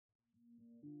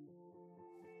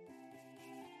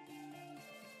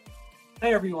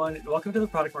Hi, everyone, and welcome to the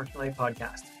Product Marketing Live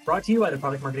podcast, brought to you by the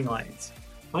Product Marketing Alliance.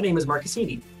 My name is Mark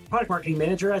Assini, Product Marketing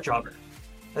Manager at Jobber.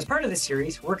 As part of this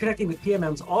series, we're connecting with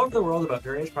PMMs all over the world about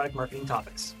various product marketing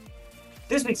topics.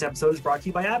 This week's episode is brought to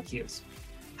you by AppQues.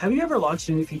 Have you ever launched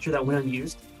a new feature that went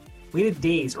unused? Waited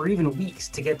days or even weeks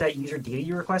to get that user data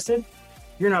you requested?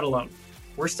 You're not alone.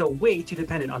 We're still way too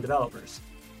dependent on developers.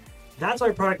 That's why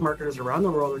product marketers around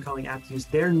the world are calling AppQues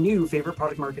their new favorite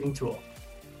product marketing tool.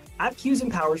 AppQues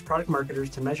empowers product marketers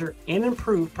to measure and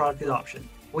improve product adoption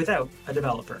without a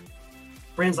developer.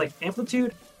 Brands like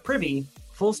Amplitude, Privy,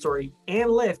 FullStory, and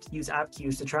Lyft use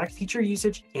AppQues to track feature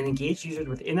usage and engage users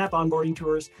with in-app onboarding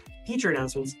tours, feature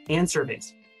announcements, and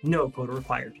surveys. No quota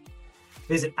required.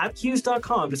 Visit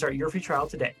appques.com to start your free trial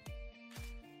today.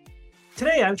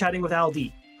 Today, I'm chatting with Al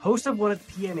D, host of one of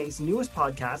the PMA's newest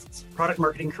podcasts, Product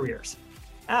Marketing Careers.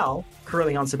 Al,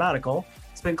 currently on sabbatical,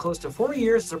 spent close to 4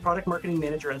 years as a product marketing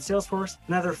manager at Salesforce,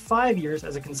 another 5 years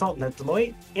as a consultant at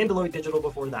Deloitte and Deloitte Digital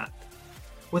before that.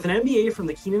 With an MBA from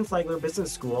the Keenan Flagler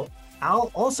Business School,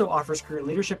 Al also offers career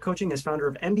leadership coaching as founder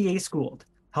of MBA Schooled,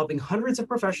 helping hundreds of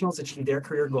professionals achieve their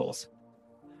career goals.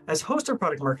 As host of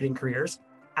Product Marketing Careers,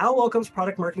 Al welcomes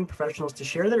product marketing professionals to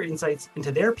share their insights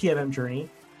into their PMM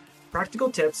journey, practical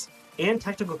tips, and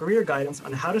technical career guidance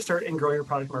on how to start and grow your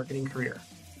product marketing career.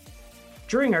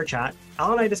 During our chat,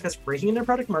 Al and I discussed breaking into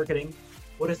product marketing,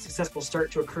 what a successful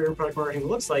start to a career in product marketing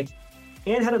looks like,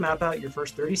 and how to map out your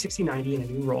first 30, 60, 90 in a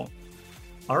new role.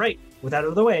 All right, with that out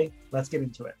of the way, let's get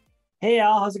into it. Hey,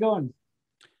 Al, how's it going?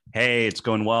 Hey, it's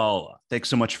going well. Thanks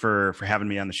so much for having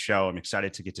me on the show. I'm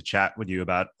excited to get to chat with you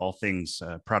about all things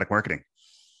product marketing.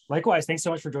 Likewise, thanks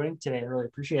so much for joining today. I really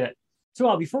appreciate it. So,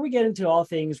 Al, before we get into all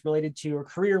things related to a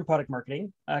career in product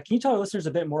marketing, can you tell our listeners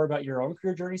a bit more about your own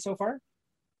career journey so far?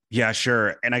 Yeah,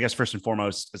 sure. And I guess first and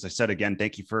foremost, as I said, again,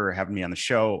 thank you for having me on the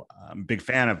show. I'm a big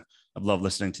fan of love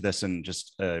listening to this and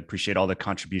just appreciate all the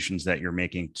contributions that you're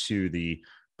making to the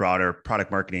broader product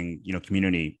marketing,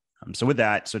 community. So with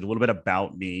that, so a little bit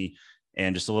about me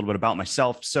and just a little bit about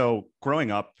myself. So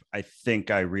growing up, I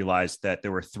think I realized that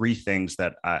there were three things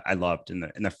that I loved. And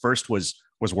the first was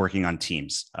working on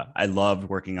teams. I loved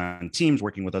working on teams,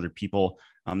 working with other people.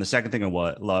 The second thing I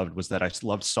loved was that I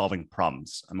loved solving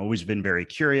problems. I've always been very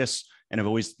curious, and I've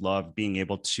always loved being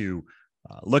able to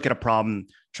look at a problem,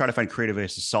 try to find creative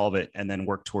ways to solve it, and then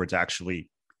work towards actually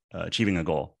achieving a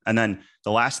goal. And then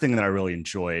the last thing that I really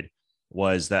enjoyed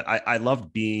was that I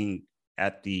loved being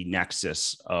at the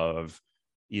nexus of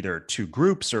either two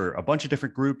groups or a bunch of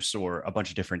different groups or a bunch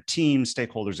of different teams,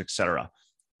 stakeholders, et cetera.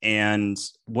 And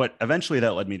what eventually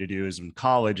that led me to do is in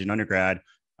college and undergrad,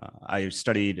 I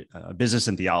studied business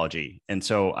and theology. And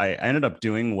so I ended up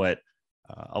doing what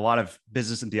a lot of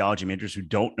business and theology majors who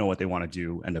don't know what they want to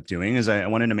do end up doing is I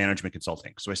went into management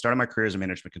consulting. So I started my career as a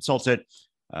management consultant,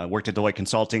 worked at Deloitte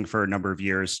Consulting for a number of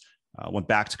years, went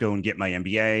back to go and get my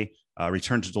MBA,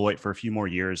 returned to Deloitte for a few more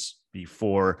years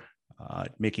before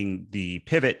making the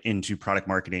pivot into product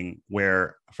marketing,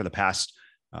 where for the past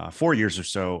 4 years or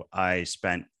so, I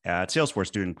spent at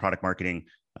Salesforce doing product marketing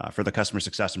for the customer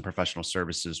success and professional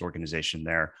services organization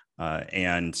there.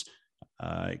 And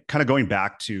kind of going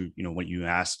back to, what you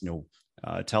asked,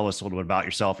 tell us a little bit about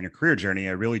yourself and your career journey.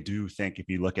 I really do think if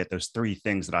you look at those three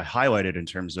things that I highlighted in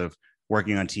terms of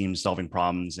working on teams, solving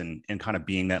problems, and kind of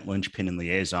being that linchpin and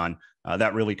liaison,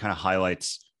 that really kind of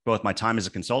highlights both my time as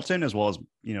a consultant as well as,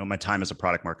 my time as a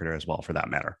product marketer as well, for that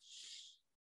matter.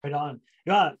 Right on.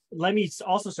 Yeah, let me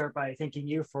also start by thanking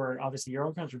you for obviously your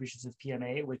own contributions with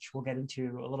PMA, which we'll get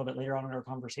into a little bit later on in our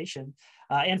conversation,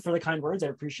 and for the kind words. I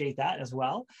appreciate that as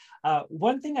well.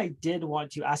 One thing I did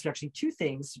want to ask you, actually two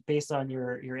things based on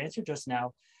your answer just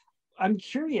now. I'm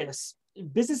curious,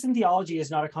 business and theology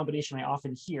is not a combination I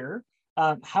often hear.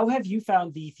 How have you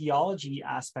found the theology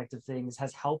aspect of things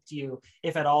has helped you,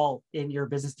 if at all, in your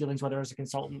business dealings, whether as a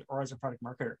consultant or as a product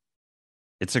marketer?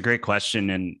 It's a great question.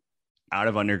 And out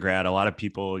of undergrad, a lot of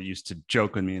people used to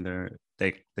joke with me.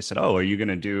 They said, "Oh, are you going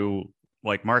to do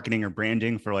like marketing or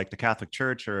branding for like the Catholic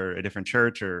Church or a different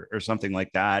church or something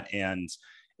like that?" And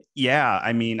yeah,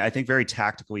 I mean, I think very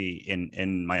tactically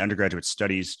in my undergraduate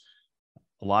studies,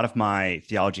 a lot of my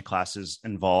theology classes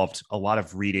involved a lot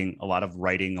of reading, a lot of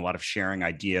writing, a lot of sharing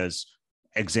ideas.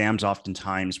 Exams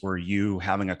oftentimes were you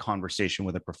having a conversation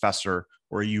with a professor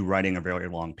or you writing a very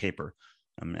long paper.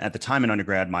 At the time in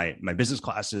undergrad, my business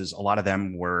classes, a lot of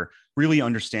them were really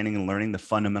understanding and learning the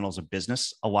fundamentals of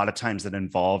business. A lot of times that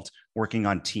involved working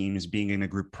on teams, being in a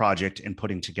group project and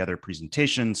putting together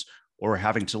presentations or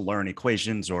having to learn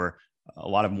equations or a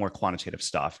lot of more quantitative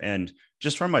stuff. And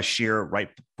just from a sheer right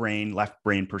brain, left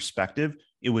brain perspective,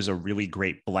 it was a really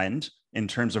great blend in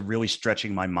terms of really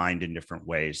stretching my mind in different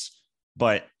ways.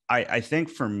 But I think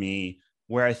for me,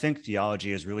 where I think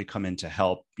theology has really come in to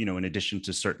help, in addition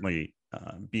to certainly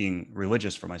being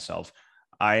religious for myself,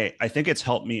 I think it's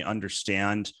helped me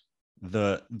understand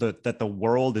that the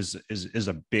world is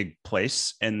a big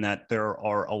place, and that there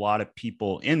are a lot of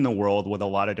people in the world with a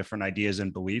lot of different ideas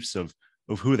and beliefs of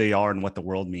who they are and what the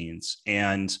world means.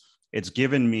 And it's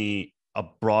given me a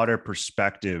broader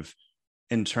perspective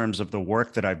in terms of the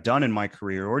work that I've done in my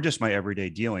career or just my everyday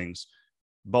dealings.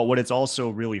 But what it's also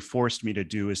really forced me to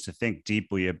do is to think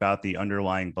deeply about the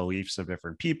underlying beliefs of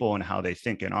different people and how they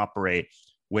think and operate,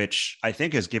 which I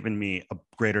think has given me a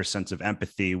greater sense of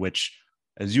empathy, which,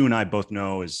 as you and I both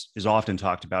know, is often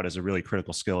talked about as a really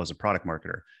critical skill as a product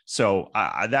marketer. So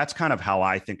that's kind of how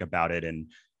I think about it,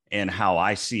 and how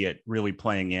I see it really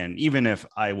playing in, even if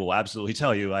I will absolutely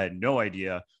tell you, I had no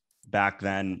idea back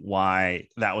then why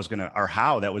that was going to, or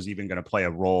how that was even going to play a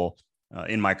role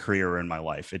in my career or in my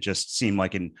life. It just seemed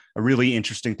like a really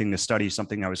interesting thing to study,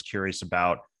 something I was curious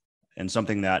about, and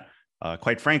something that,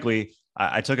 quite frankly,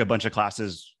 I took a bunch of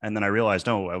classes and then I realized,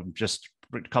 no, I'm just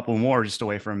a couple more just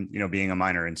away from, being a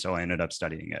minor. And so I ended up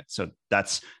studying it. So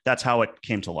that's how it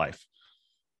came to life.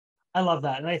 I love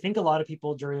that. And I think a lot of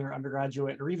people during their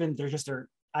undergraduate or even their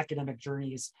academic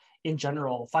journeys in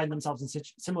general find themselves in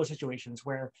similar situations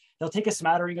where they'll take a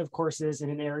smattering of courses in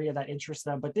an area that interests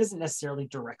them, but isn't necessarily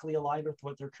directly aligned with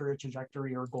what their career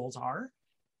trajectory or goals are.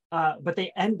 But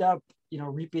they end up,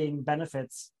 reaping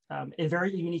benefits in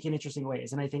very unique and interesting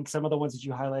ways. And I think some of the ones that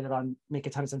you highlighted on make a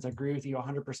ton of sense. I agree with you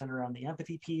 100% around the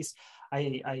empathy piece.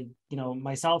 I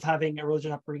myself having a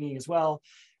religious upbringing as well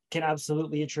can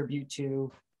absolutely attribute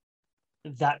to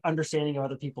that understanding of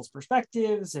other people's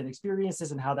perspectives and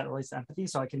experiences and how that relates to empathy.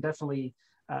 So I can definitely,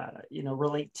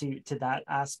 relate to that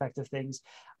aspect of things.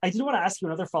 I did want to ask you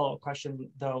another follow-up question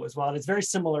though, as well. And it's very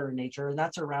similar in nature, and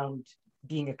that's around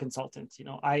being a consultant.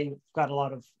 I've got a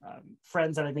lot of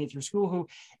friends that I made through school who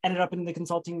ended up in the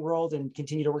consulting world and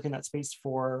continue to work in that space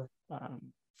for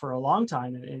a long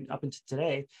time and up until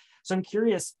today. So I'm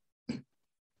curious,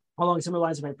 along similar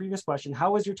lines of my previous question,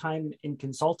 how has your time in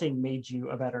consulting made you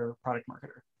a better product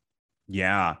marketer?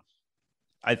 Yeah,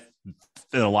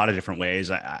 in a lot of different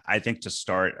ways. I think to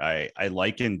start, I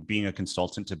liken being a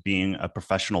consultant to being a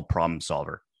professional problem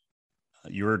solver.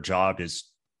 Your job is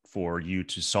for you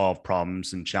to solve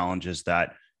problems and challenges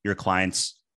that your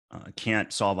clients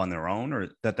can't solve on their own, or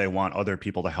that they want other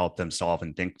people to help them solve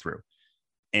and think through.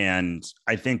 And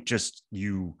I think just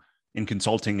you in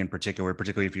consulting in particular,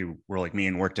 particularly if you were like me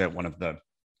and worked at one of the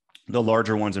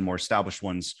larger ones and more established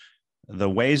ones, the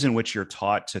ways in which you're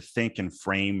taught to think and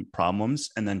frame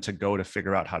problems and then to go to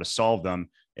figure out how to solve them,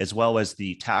 as well as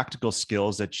the tactical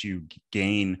skills that you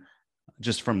gain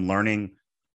just from learning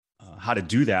how to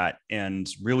do that, and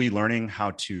really learning how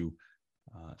to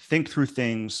think through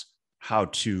things, how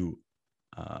to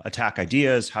attack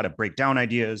ideas, how to break down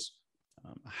ideas,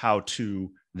 how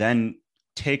to then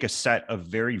take a set of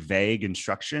very vague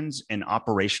instructions and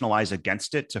operationalize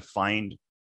against it to find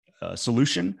a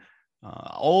solution.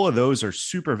 All of those are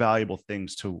super valuable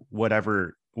things to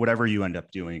whatever you end up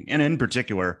doing, and in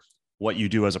particular, what you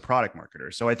do as a product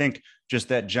marketer. So I think just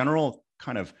that general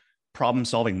kind of problem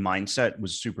solving mindset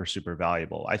was super, super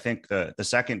valuable. I think the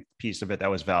second piece of it that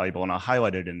was valuable, and I'll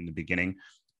highlight it in the beginning,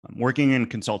 working in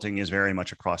consulting is very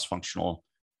much a cross-functional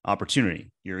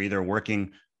opportunity. You're either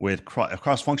working with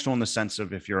cross-functional in the sense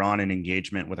of, if you're on an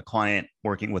engagement with a client,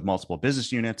 working with multiple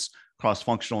business units,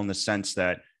 cross-functional in the sense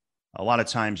that a lot of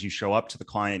times you show up to the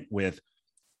client with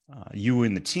you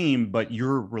and the team, but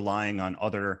you're relying on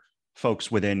other folks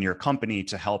within your company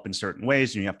to help in certain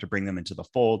ways, and you have to bring them into the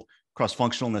fold.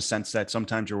 Cross-functional in the sense that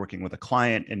sometimes you're working with a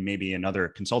client and maybe another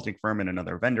consulting firm and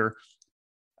another vendor.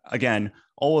 Again,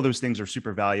 all of those things are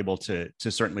super valuable to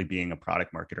certainly being a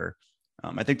product marketer.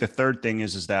 I think the third thing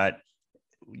is that,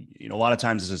 a lot of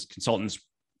times as consultants,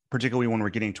 particularly when we're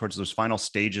getting towards those final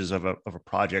stages of a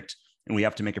project and we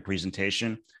have to make a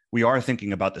presentation, we are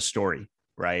thinking about the story,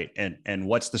 right? And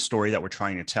what's the story that we're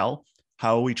trying to tell?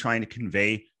 How are we trying to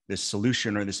convey this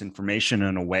solution or this information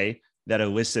in a way that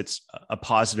elicits a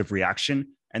positive reaction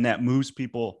and that moves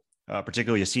people,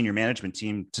 particularly a senior management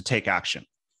team, to take action?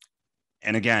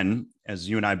 And again, as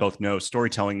you and I both know,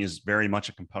 storytelling is very much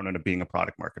a component of being a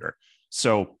product marketer.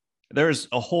 So there's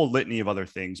a whole litany of other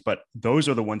things, but those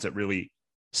are the ones that really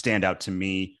stand out to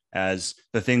me as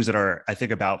the things that I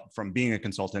think about from being a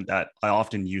consultant that I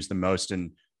often use the most.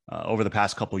 And over the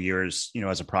past couple of years,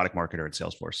 as a product marketer at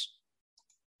Salesforce.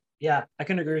 Yeah, I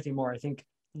couldn't agree with you more. I think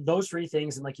those three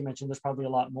things, and like you mentioned, there's probably a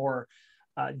lot more,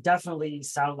 definitely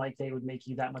sound like they would make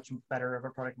you that much better of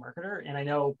a product marketer. And I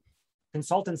know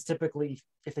consultants typically,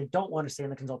 if they don't want to stay in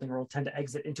the consulting world, tend to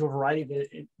exit into a variety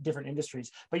of different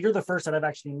industries. But you're the first that I've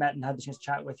actually met and had the chance to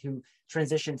chat with who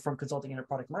transitioned from consulting into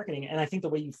product marketing. And I think the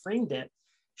way you framed it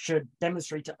should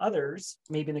demonstrate to others,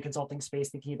 maybe in the consulting space,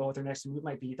 thinking about what their next move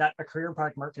might be, that a career in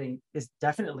product marketing is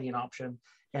definitely an option,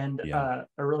 and a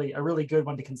really good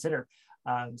one to consider.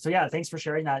 So yeah, thanks for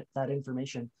sharing that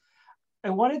information. I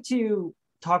wanted to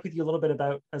talk with you a little bit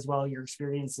about as well your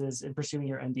experiences in pursuing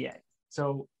your MBA.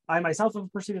 So I myself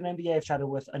have pursued an MBA. I've chatted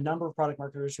with a number of product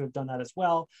marketers who have done that as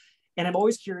well. And I'm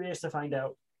always curious to find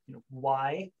out,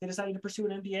 why they decided to pursue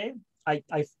an MBA.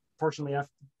 I fortunately enough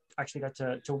actually got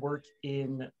to work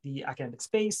in the academic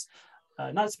space,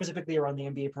 not specifically around the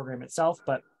MBA program itself,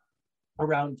 but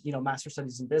around, master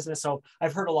studies in business. So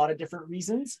I've heard a lot of different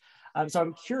reasons. So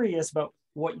I'm curious about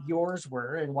what yours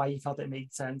were and why you felt it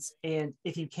made sense. And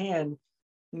if you can,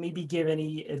 maybe give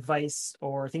any advice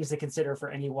or things to consider for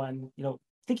anyone,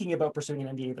 thinking about pursuing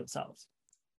an MBA themselves.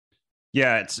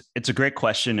 Yeah, it's a great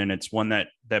question, and it's one that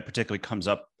particularly comes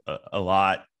up a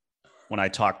lot when I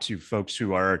talk to folks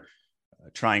who are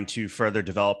trying to further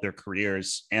develop their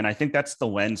careers. And I think that's the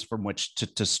lens from which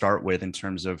to start with in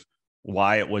terms of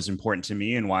why it was important to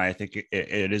me and why I think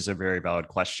it is a very valid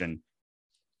question.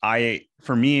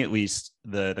 For me at least,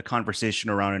 the conversation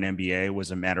around an MBA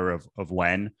was a matter of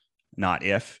when, not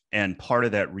if. And part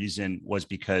of that reason was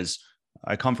because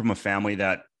I come from a family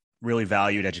that really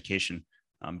valued education.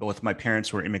 Both my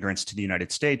parents were immigrants to the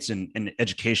United States, and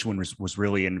education was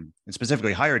really, and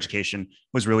specifically higher education,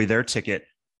 was really their ticket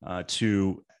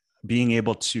to being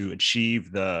able to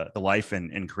achieve the life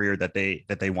and career that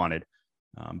they wanted.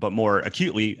 But more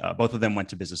acutely, both of them went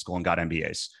to business school and got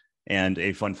MBAs. And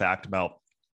a fun fact about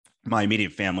my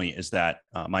immediate family is that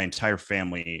my entire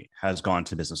family has gone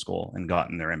to business school and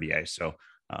gotten their MBA. So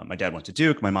my dad went to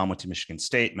Duke, my mom went to Michigan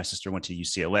State, my sister went to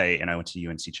UCLA, and I went to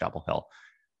UNC Chapel Hill.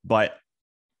 But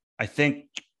I think,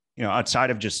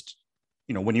 outside of just,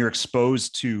 when you're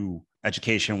exposed to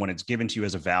education, when it's given to you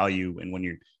as a value, and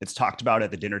when it's talked about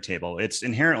at the dinner table, it's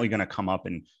inherently going to come up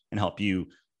and help you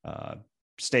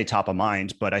stay top of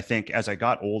mind. But I think as I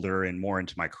got older and more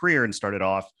into my career and started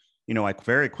off, I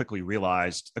very quickly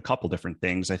realized a couple different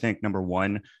things. I think number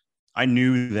one, I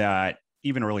knew that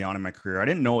even early on in my career, I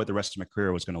didn't know what the rest of my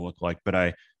career was going to look like, but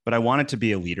I wanted to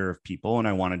be a leader of people, and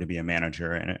I wanted to be a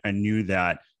manager. And I knew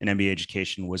that an MBA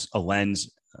education was a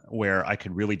lens where I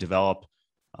could really develop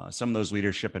some of those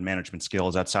leadership and management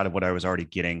skills outside of what I was already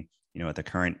getting, at the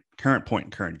current point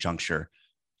and current juncture.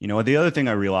 The other thing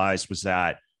I realized was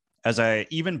that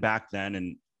even back then,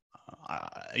 and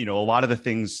a lot of the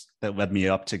things that led me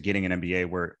up to getting an MBA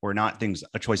were not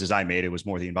choices I made. It was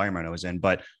more the environment I was in.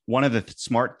 But one of the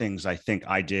smart things I think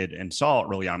I did and saw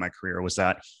early on in my career was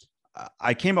that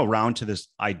I came around to this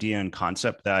idea and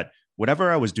concept that whatever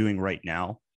I was doing right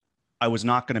now, I was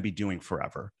not going to be doing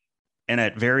forever. And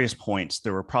at various points,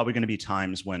 there were probably going to be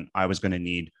times when I was going to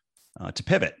need to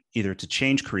pivot, either to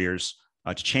change careers,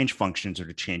 to change functions, or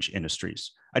to change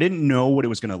industries. I didn't know what it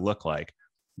was going to look like.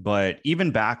 But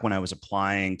even back when I was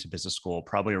applying to business school,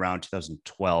 probably around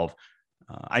 2012,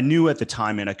 I knew at the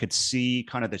time, and I could see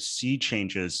kind of the sea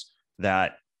changes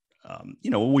that,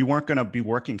 we weren't going to be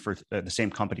working for the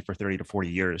same company for 30 to 40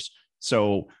 years.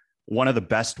 So one of the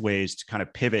best ways to kind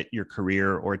of pivot your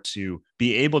career, or to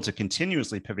be able to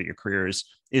continuously pivot your careers,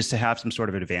 is to have some sort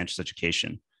of advanced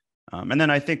education. And then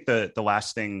I think the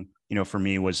last thing, for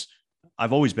me was,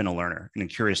 I've always been a learner and a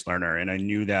curious learner. And I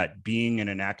knew that being in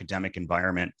an academic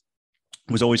environment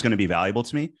was always going to be valuable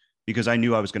to me, because I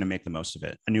knew I was going to make the most of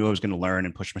it. I knew I was going to learn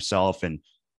and push myself and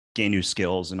gain new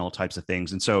skills and all types of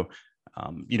things. And so,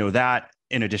 that,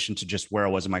 in addition to just where I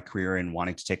was in my career and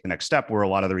wanting to take the next step, were a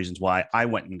lot of the reasons why I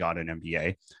went and got an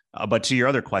MBA. But to your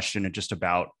other question, and just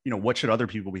about, what should other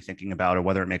people be thinking about, or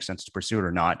whether it makes sense to pursue it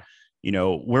or not,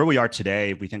 where we are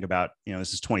today, if we think about,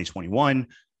 this is 2021,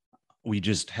 we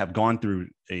just have gone through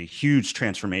a huge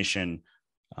transformation,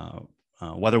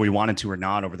 whether we wanted to or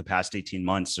not, over the past 18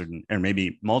 months, or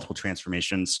maybe multiple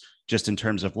transformations, just in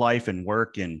terms of life and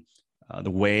work and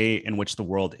the way in which the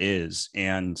world is.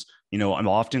 And, I'm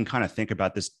often kind of think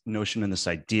about this notion and this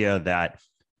idea that,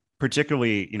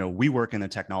 particularly, we work in the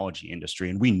technology industry,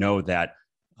 and we know that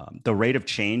the rate of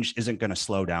change isn't going to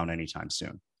slow down anytime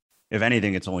soon. If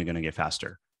anything, it's only going to get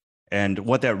faster. And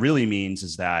what that really means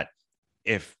is that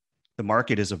if the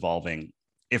market is evolving,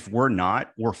 if we're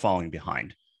not, we're falling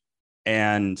behind.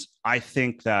 And I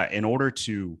think that in order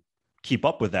to keep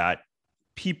up with that,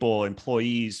 people,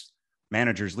 employees,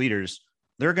 managers, leaders,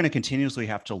 they're going to continuously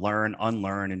have to learn,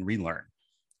 unlearn, and relearn.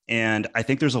 And I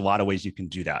think there's a lot of ways you can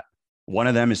do that. One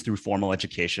of them is through formal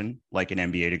education, like an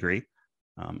MBA degree.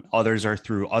 Others are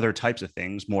through other types of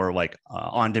things, more like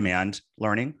on-demand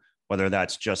learning, whether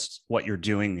that's just what you're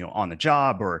doing, on the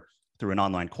job or through an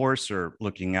online course or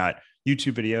looking at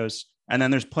YouTube videos. And then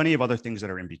there's plenty of other things that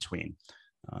are in between.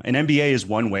 An MBA is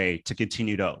one way to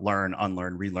continue to learn,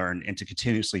 unlearn, relearn, and to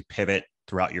continuously pivot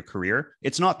throughout your career.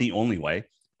 It's not the only way.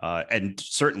 And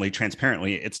certainly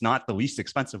transparently, it's not the least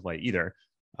expensive way either.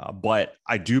 But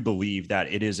I do believe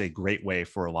that it is a great way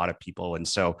for a lot of people. And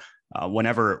so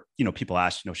whenever, people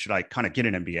ask, should I kind of get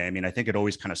an MBA? I mean, I think it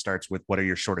always kind of starts with what are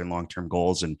your short and long-term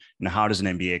goals and how does an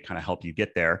MBA kind of help you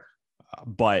get there?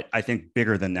 But I think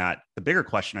bigger than that, the bigger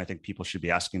question I think people should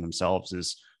be asking themselves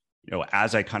is,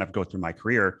 as I kind of go through my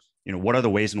career, what are the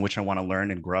ways in which I want to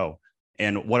learn and grow?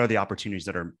 And what are the opportunities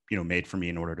that are, made for me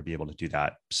in order to be able to do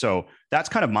that? So that's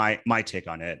kind of my take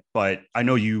on it. But I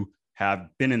know you have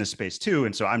been in the space too.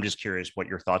 And so I'm just curious what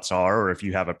your thoughts are, or if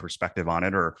you have a perspective on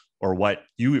it, or what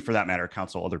you, for that matter,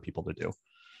 counsel other people to do.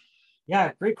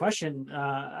 Yeah, great question.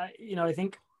 I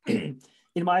think in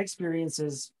my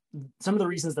experiences, some of the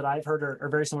reasons that I've heard are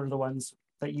very similar to the ones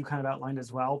that you kind of outlined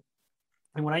as well.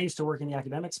 And when I used to work in the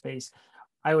academic space,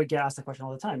 I would get asked the question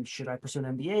all the time, should I pursue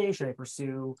an MBA? Should I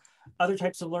pursue other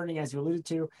types of learning, as you alluded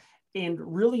to? And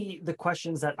really the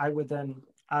questions that I would then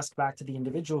ask back to the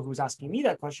individual who was asking me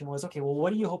that question was, okay, well,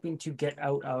 what are you hoping to get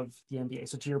out of the MBA?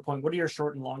 So to your point, what are your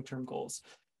short and long-term goals?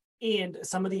 And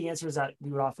some of the answers that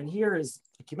we would often hear is,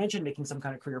 like you mentioned, making some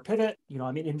kind of career pivot.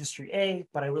 I'm in industry A,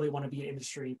 but I really want to be in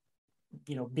industry,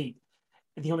 B.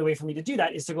 And the only way for me to do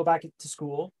that is to go back to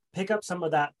school, pick up some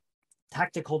of that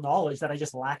tactical knowledge that I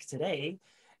just lack today,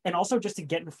 and also just to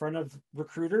get in front of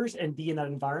recruiters and be in that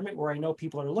environment where I know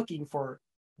people are looking for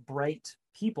bright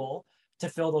people to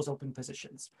fill those open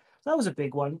positions. So that was a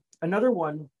big one. Another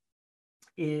one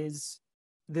is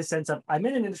the sense of I'm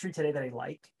in an industry today that I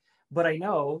like, but I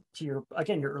know, to your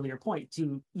earlier point,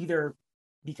 to either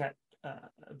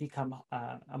become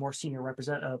a more senior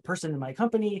person in my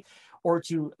company, or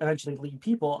to eventually lead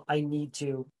people, I need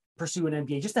to pursue an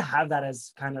MBA just to have that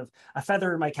as kind of a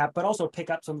feather in my cap, but also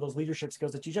pick up some of those leadership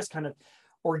skills that you just kind of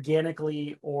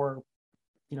organically, or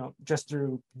just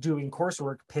through doing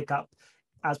coursework, pick up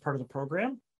as part of the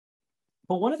program.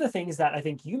 But one of the things that I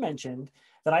think you mentioned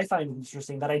that I find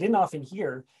interesting that I didn't often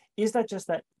hear is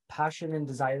that passion and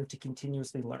desire to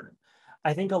continuously learn.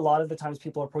 I think a lot of the times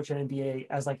people approach an MBA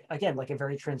as like a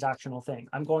very transactional thing.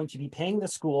 I'm going to be paying the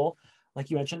school, like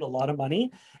you mentioned, a lot of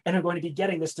money, and I'm going to be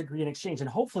getting this degree in exchange. And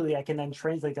hopefully I can then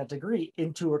translate that degree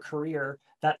into a career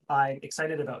that I'm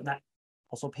excited about. And that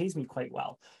also pays me quite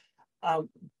well.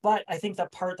 But I think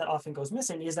that part that often goes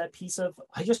missing is that piece of,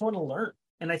 I just want to learn.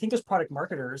 And I think as product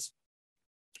marketers,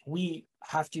 we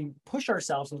have to push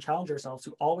ourselves and challenge ourselves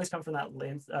to always come from that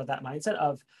mindset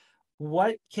of,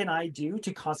 what can I do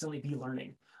to constantly be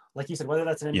learning? Like you said, whether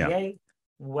that's an MBA,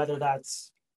 whether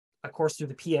that's a course through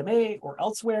the PMA or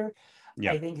elsewhere.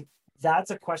 I think that's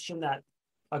a question that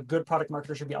a good product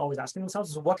marketer should be always asking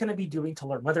themselves is, what can I be doing to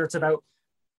learn? Whether it's about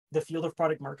the field of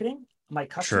product marketing, my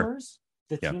customers,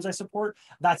 the teams I support.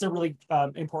 That's a really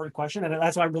important question. And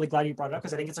that's why I'm really glad you brought it up,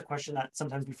 because I think it's a question that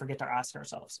sometimes we forget to ask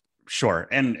ourselves. Sure.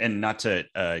 And not to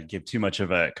give too much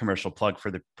of a commercial plug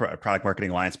for the Product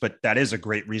Marketing Alliance, but that is a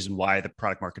great reason why the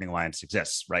Product Marketing Alliance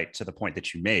exists, right? To the point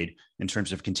that you made in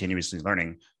terms of continuously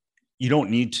learning. You don't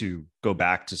need to go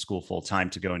back to school full time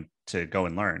to go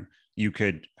and learn. You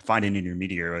could find an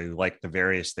intermediary like the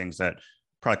various things that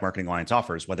Product Marketing Alliance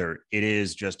offers, whether it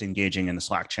is just engaging in the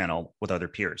Slack channel with other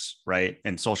peers, right?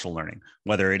 And social learning,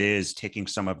 whether it is taking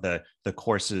some of the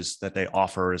courses that they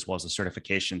offer, as well as the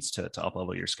certifications to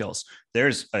up-level your skills.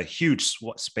 There's a huge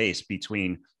space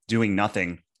between doing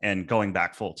nothing and going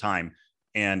back full time.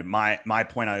 And my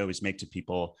point I always make to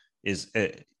people is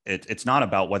it's not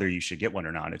about whether you should get one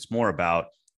or not. It's more about,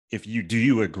 do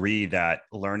you agree that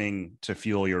learning to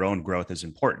fuel your own growth is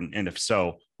important? And if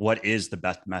so, what is the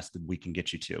best method we can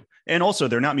get you to? And also,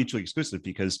 they're not mutually exclusive,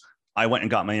 because I went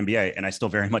and got my MBA and I still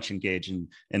very much engage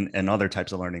in other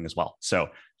types of learning as well. So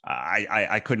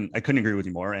I couldn't agree with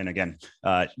you more. And again,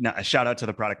 a shout out to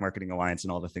the Product Marketing Alliance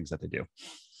and all the things that they do.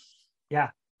 Yeah,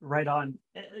 right on.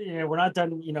 We're not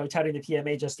done, touting the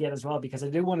PMA just yet as well, because I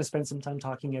do want to spend some time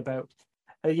talking about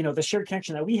the shared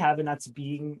connection that we have, and that's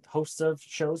being hosts of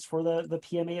shows for the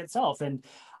PMA itself. And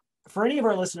for any of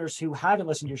our listeners who haven't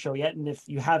listened to your show yet, and if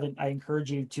you haven't, I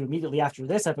encourage you to immediately after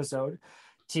this episode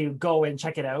to go and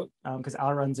check it out, because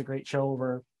Al runs a great show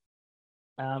over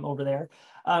there.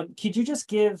 Could you just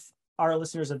give our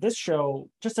listeners of this show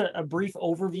just a brief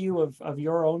overview of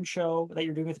your own show that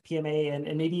you're doing with the PMA,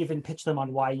 and maybe even pitch them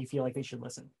on why you feel like they should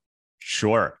listen?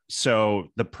 Sure. So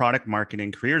the Product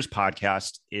Marketing Careers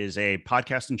Podcast is a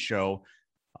podcast and show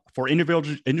for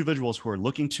individuals who are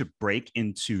looking to break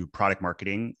into product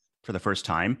marketing for the first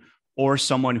time, or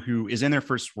someone who is in their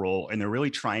first role and they're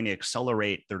really trying to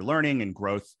accelerate their learning and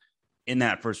growth in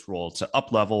that first role to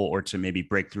up level or to maybe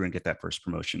break through and get that first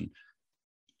promotion.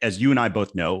 As you and I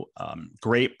both know,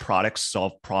 great products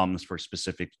solve problems for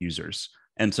specific users.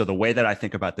 And so the way that I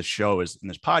think about the show is in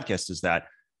this podcast is that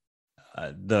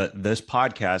this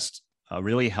podcast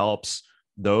really helps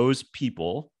those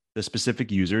people, the specific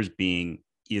users being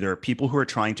either people who are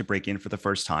trying to break in for the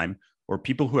first time or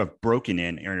people who have broken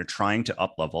in and are trying to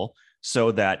up level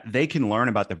so that they can learn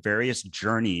about the various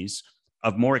journeys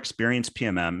of more experienced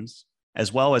PMMs,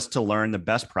 as well as to learn the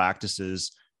best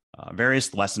practices,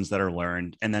 various lessons that are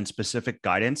learned, and then specific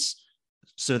guidance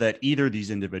so that either these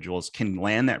individuals can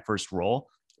land that first role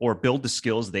or build the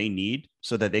skills they need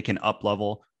so that they can up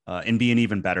level and be an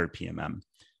even better PMM.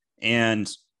 And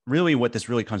really what this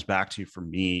really comes back to for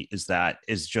me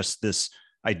is just this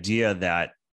idea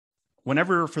that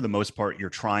whenever, for the most part, you're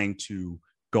trying to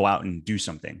go out and do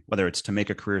something, whether it's to make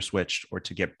a career switch or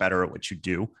to get better at what you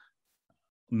do,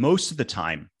 most of the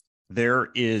time there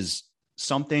is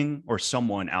something or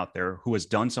someone out there who has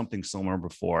done something similar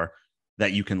before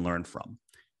that you can learn from.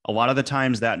 A lot of the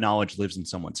times that knowledge lives in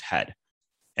someone's head.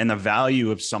 And the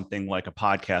value of something like a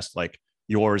podcast like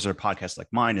yours or a podcast like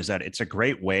mine is that it's a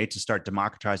great way to start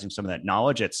democratizing some of that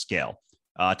knowledge at scale,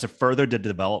 to further the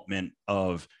development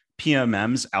of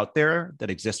PMMs out there that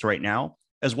exist right now,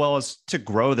 as well as to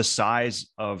grow the size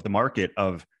of the market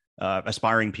of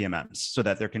aspiring PMMs so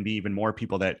that there can be even more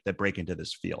people that break into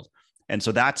this field. And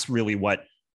so that's really what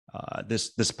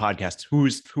this podcast,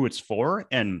 who it's for,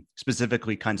 and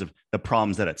specifically kinds of the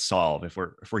problems that it solves. If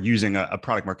we're using a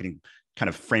product marketing kind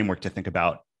of framework to think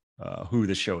about who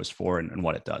the show is for and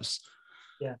what it does.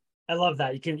 Yeah, I love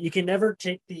that. You can never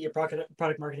take the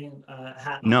product marketing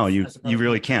hat No, off. you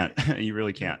really can't. You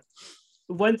really can't.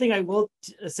 One thing I will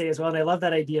say as well, and I love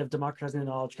that idea of democratizing the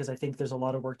knowledge, because I think there's a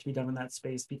lot of work to be done in that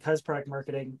space, because product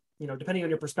marketing, depending on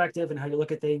your perspective and how you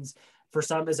look at things, for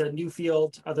some is a new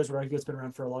field, others would argue it's been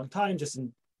around for a long time, just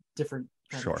in different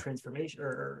kind of transformation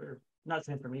or not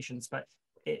transformations, but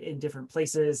in different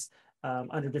places,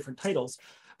 under different titles.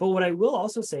 But what I will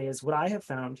also say is what I have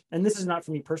found, and this is not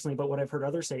for me personally, but what I've heard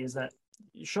others say is that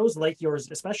shows like yours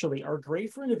especially are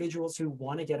great for individuals who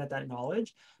want to get at that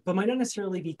knowledge, but might not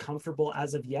necessarily be comfortable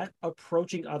as of yet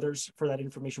approaching others for that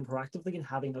information proactively and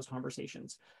having those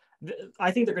conversations. I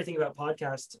think the great thing about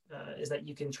podcasts is that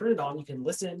you can turn it on, you can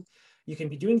listen, you can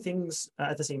be doing things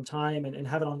at the same time and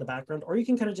have it on the background, or you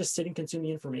can kind of just sit and consume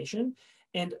the information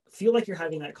and feel like you're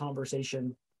having that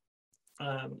conversation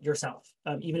yourself,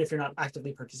 even if you're not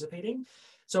actively participating.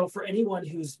 So for anyone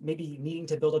who's maybe needing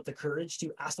to build up the courage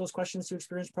to ask those questions to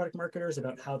experienced product marketers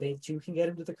about how they too can get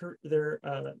into their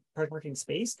product marketing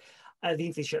space, I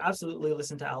think they should absolutely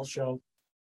listen to Al's show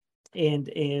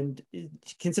and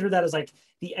consider that as like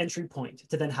the entry point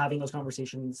to then having those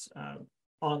conversations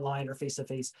online or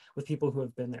face-to-face with people who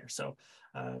have been there. So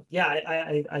yeah,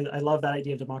 I love that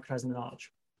idea of democratizing the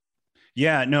knowledge.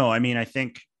 Yeah, no, I mean, I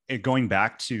think going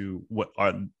back to what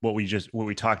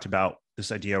we talked about,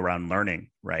 this idea around learning,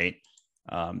 right?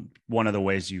 One of the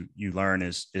ways you learn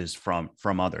is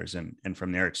from others and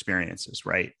from their experiences,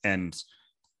 right? And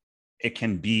it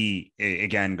can be,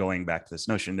 again, going back to this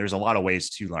notion, there's a lot of ways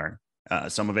to learn.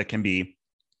 Some of it can be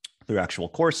through actual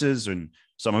courses, and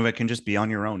some of it can just be on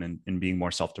your own and being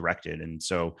more self-directed. And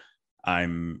so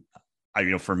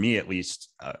for me at least,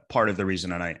 part of the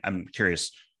reason, and I'm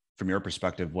curious from your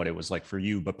perspective what it was like for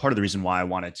you, but part of the reason why I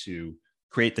wanted to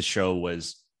create the show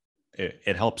was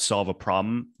it helped solve a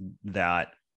problem that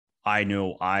I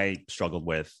know I struggled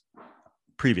with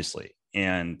previously.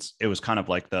 And it was kind of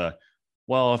like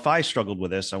if I struggled with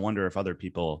this, I wonder if other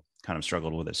people kind of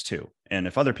struggled with this too. And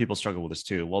if other people struggle with this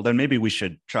too, well, then maybe we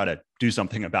should try to do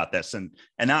something about this. And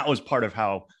that was part of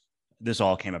how this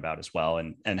all came about as well.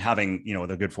 And having,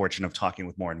 the good fortune of talking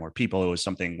with more and more people, it was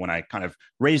something when I kind of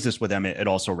raised this with them, it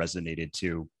also resonated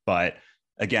too. But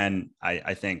again,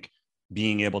 I think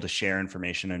being able to share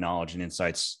information and knowledge and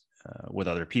insights with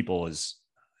other people is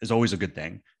always a good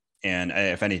thing. And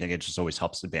if anything, it just always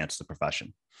helps advance the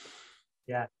profession.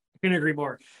 Yeah, I couldn't agree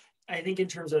more. I think in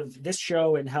terms of this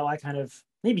show and how I kind of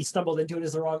maybe stumbled into it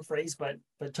is the wrong phrase, but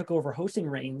took over hosting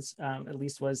reins, at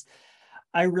least, was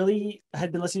I really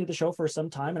had been listening to the show for some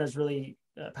time, and I was really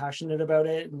passionate about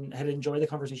it and had enjoyed the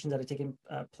conversations that had taken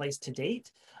place to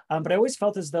date. But I always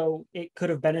felt as though it could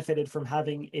have benefited from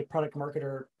having a product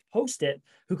marketer host it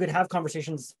who could have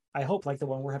conversations, I hope, like the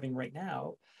one we're having right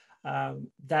now,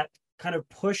 that kind of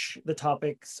push the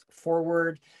topics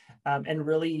forward and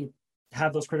really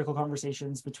have those critical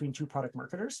conversations between two product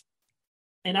marketers.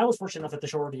 And I was fortunate enough that the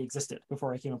show already existed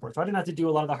before I came aboard. So I didn't have to do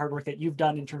a lot of the hard work that you've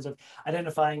done in terms of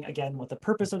identifying, again, what the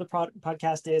purpose of the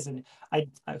podcast is and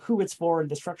who it's for and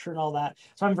the structure and all that.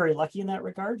 So I'm very lucky in that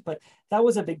regard. But that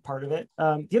was a big part of it.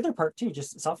 The other part, too,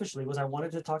 just selfishly, was I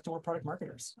wanted to talk to more product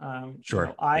marketers.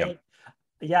 Sure. I,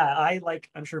 like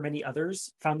I'm sure many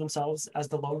others, found themselves as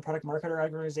the lone product marketer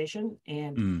organization.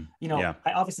 And,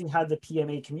 I obviously had the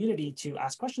PMA community to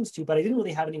ask questions to, but I didn't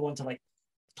really have anyone to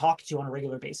talk to on a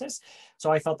regular basis. So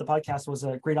I felt the podcast was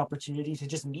a great opportunity to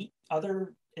just meet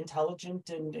other intelligent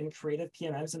and creative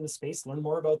PMMs in the space, learn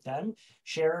more about them,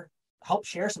 help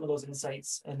share some of those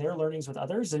insights and their learnings with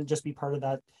others, and just be part of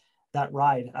that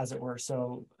ride, as it were.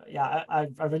 So yeah,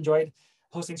 I've enjoyed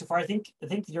hosting so far. I think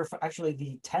you're actually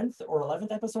the 10th or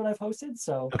 11th episode I've hosted.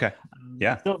 So okay,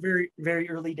 still very, very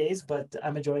early days, but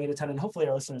I'm enjoying it a ton, and hopefully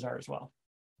our listeners are as well.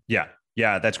 Yeah,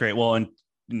 that's great. Well, and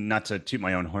not to toot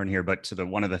my own horn here, but to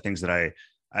one of the things that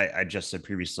I just said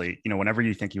previously, whenever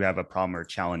you think you have a problem or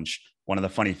challenge, one of the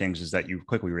funny things is that you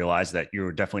quickly realize that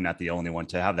you're definitely not the only one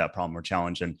to have that problem or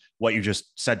challenge. And what you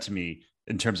just said to me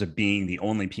in terms of being the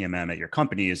only PMM at your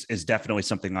company is definitely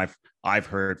something I've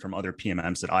heard from other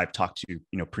PMMs that I've talked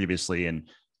to, previously.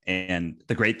 And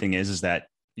the great thing is that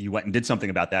you went and did something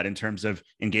about that in terms of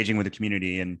engaging with the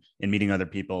community and meeting other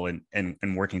people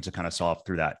and working to kind of solve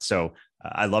through that. So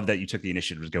I love that you took the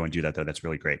initiative to go and do that, though. That's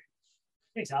really great.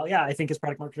 Thanks, Al. Yeah, I think as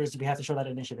product marketers, we have to show that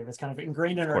initiative. It's kind of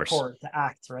ingrained in our core to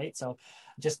act, right? So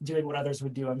just doing what others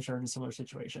would do, I'm sure, in a similar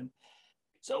situation.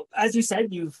 So as you said,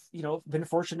 you've been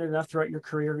fortunate enough throughout your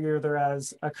career, either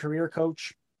as a career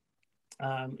coach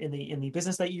in the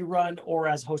business that you run, or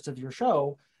as host of your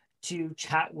show, to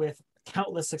chat with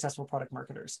countless successful product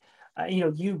marketers.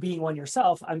 You being one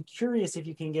yourself, I'm curious if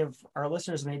you can give our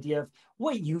listeners an idea of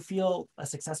what you feel a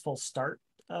successful start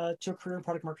to a career in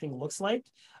product marketing looks like,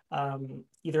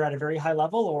 either at a very high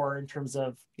level or in terms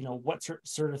of what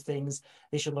sort of things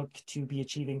they should look to be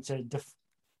achieving to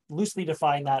loosely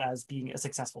define that as being a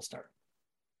successful start.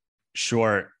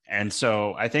 Sure. And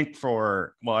so I think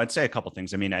I'd say a couple of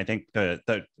things. I mean, I think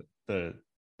the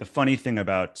funny thing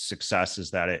about success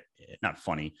is that not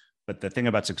funny, but the thing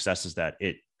about success is that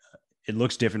it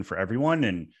looks different for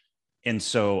everyone. And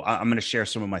so I'm going to share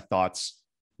some of my thoughts,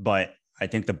 but I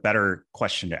think the better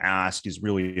question to ask is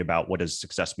really about what does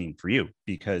success mean for you?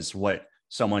 Because what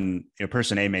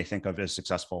person A may think of as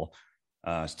successful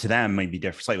to them might be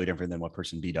slightly different than what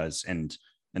person B does. And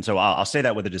so I'll say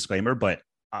that with a disclaimer, but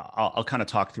I'll kind of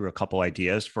talk through a couple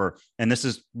ideas and this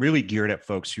is really geared at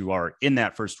folks who are in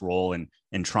that first role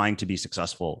and trying to be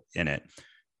successful in it.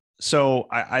 So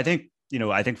I think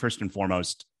first and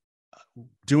foremost,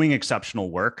 doing exceptional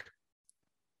work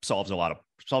solves a lot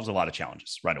of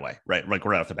challenges right away, right? Like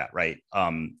right off the bat, right?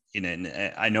 And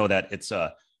I know that it's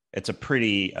a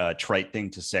pretty trite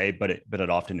thing to say, but it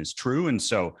often is true. And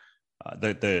so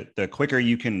the quicker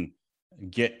you can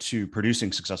get to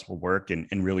producing successful work and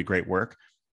really great work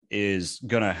is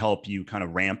going to help you kind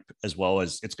of ramp, as well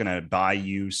as it's going to buy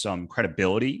you some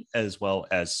credibility as well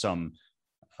as some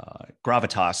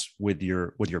gravitas with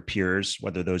your peers,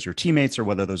 whether those are your teammates or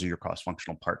whether those are your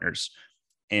cross-functional partners.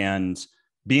 And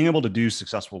being able to do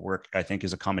successful work, I think,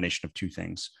 is a combination of two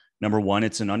things. Number one,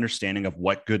 it's an understanding of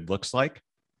what good looks like,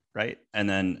 right? And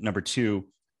then number two,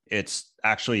 it's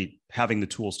actually having the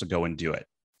tools to go and do it.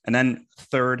 And then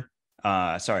third,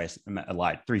 I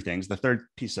lied, three things. The third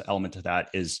element to that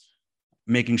is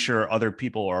making sure other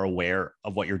people are aware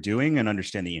of what you're doing and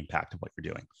understand the impact of what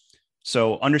you're doing.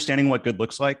 So understanding what good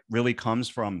looks like really comes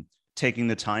from taking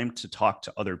the time to talk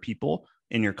to other people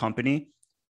in your company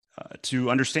to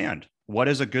understand, what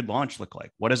does a good launch look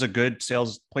like? What does a good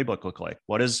sales playbook look like?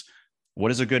 What does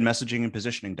a good messaging and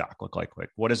positioning doc look like?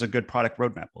 What does a good product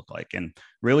roadmap look like? And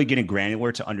really getting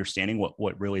granular to understanding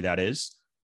what really that is.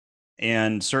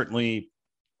 And certainly,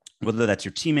 whether that's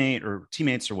your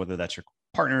teammates or whether that's your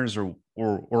partners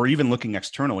or even looking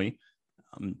externally,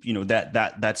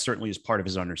 that certainly is part of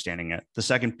his understanding it. The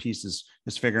second piece is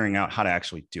figuring out how to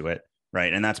actually do it,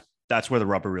 right? And that's where the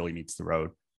rubber really meets the road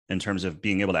in terms of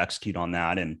being able to execute on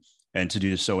that and to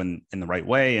do so in the right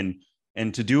way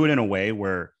and to do it in a way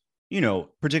where,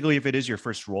 particularly if it is your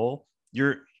first role,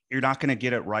 you're not going to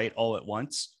get it right all at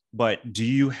once, but do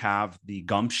you have the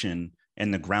gumption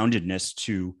and the groundedness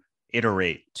to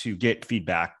iterate, to get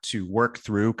feedback, to work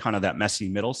through kind of that messy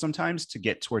middle sometimes to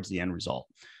get towards the end result?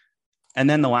 And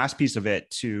then the last piece of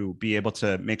it, to be able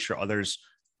to make sure others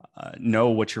know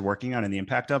what you're working on and the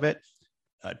impact of it.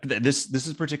 This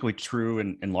is particularly true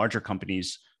in larger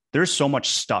companies. There's so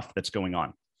much stuff that's going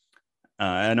on.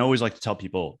 And I always like to tell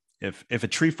people, if a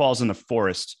tree falls in the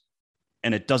forest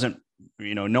and it doesn't,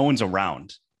 no one's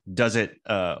around, does it,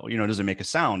 does it make a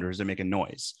sound or does it make a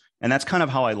noise? And that's kind of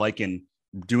how I liken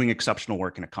doing exceptional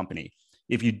work in a company.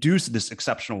 If you do this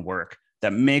exceptional work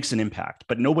that makes an impact,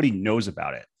 but nobody knows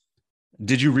about it, what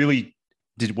did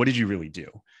you really do?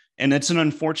 And it's an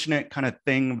unfortunate kind of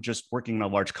thing of just working in a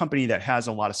large company that has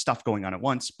a lot of stuff going on at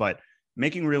once, but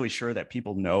making really sure that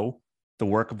people know the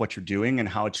work of what you're doing and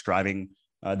how it's driving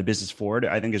the business forward,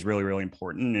 I think is really, really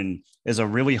important, and is a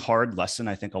really hard lesson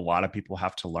I think a lot of people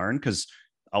have to learn, because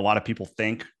a lot of people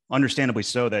think, understandably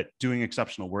so, that doing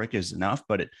exceptional work is enough,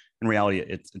 but in reality,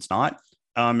 it's not.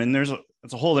 And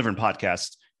it's a whole different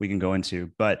podcast we can go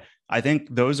into, but I think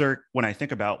those are, when I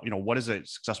think about, what does a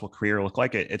successful career look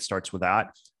like? It starts with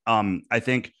that. I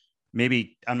think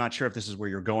maybe, I'm not sure if this is where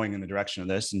you're going in the direction of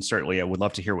this, and certainly I would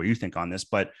love to hear what you think on this,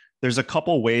 but there's a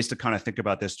couple ways to kind of think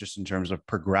about this just in terms of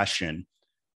progression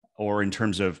or in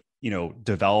terms of,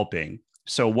 developing.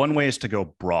 So one way is to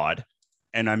go broad.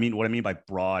 And what I mean by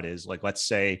broad is, like, let's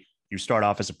say you start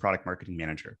off as a product marketing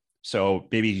manager. So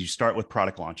maybe you start with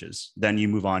product launches, then you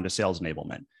move on to sales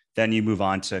enablement, then you move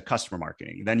on to customer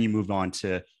marketing, then you move on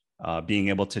to being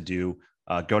able to do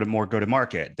go to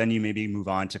market, then you maybe move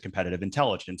on to competitive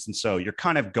intelligence. And so you're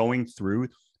kind of going through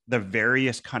the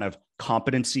various kind of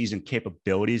competencies and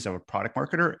capabilities of a product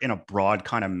marketer in a broad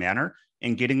kind of manner,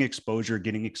 and getting exposure,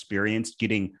 getting experience,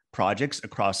 getting projects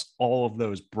across all of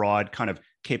those broad kind of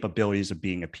capabilities of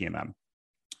being a PMM.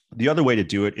 The other way to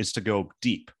do it is to go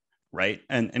deep, right?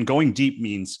 And going deep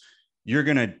means you're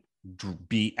going to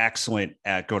be excellent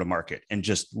at go-to-market and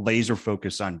just laser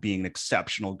focus on being an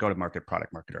exceptional go-to-market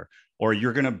product marketer, or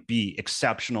you're going to be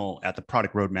exceptional at the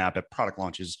product roadmap, at product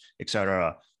launches, et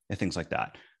cetera, and things like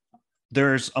that.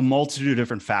 There's a multitude of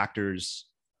different factors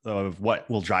of what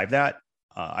will drive that.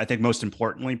 I think most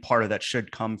importantly, part of that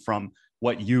should come from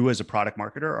what you as a product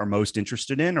marketer are most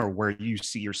interested in, or where you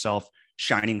see yourself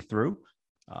shining through.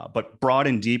 But broad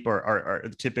and deep are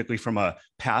typically, from a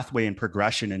pathway and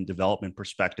progression and development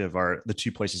perspective, are the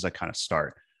two places I kind of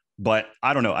start. But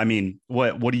I don't know.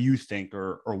 What do you think,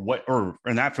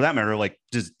 and that, for that matter, like,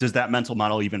 does that mental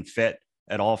model even fit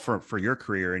at all for your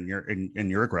career and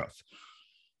your growth?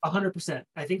 100%.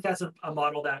 I think that's a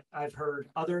model that I've heard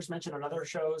others mention on other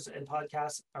shows and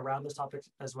podcasts around this topic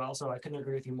as well. So I couldn't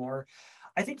agree with you more.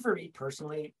 I think for me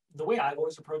personally, the way I've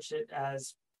always approached it,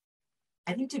 as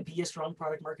I think, to be a strong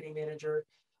product marketing manager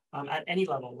at any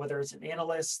level, whether it's an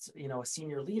analyst, a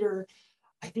senior leader,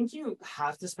 I think you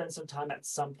have to spend some time at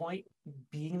some point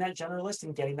being that generalist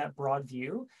and getting that broad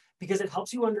view, because it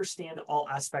helps you understand all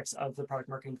aspects of the product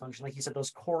marketing function. Like you said,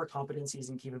 those core competencies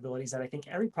and capabilities that I think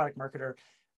every product marketer,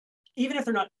 even if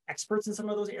they're not experts in some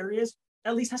of those areas,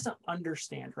 at least has to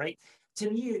understand, right? To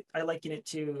me, I liken it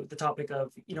to the topic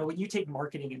of, when you take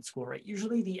marketing in school, right?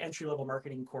 Usually the entry-level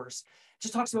marketing course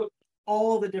just talks about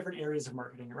all the different areas of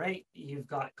marketing, right? You've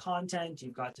got content,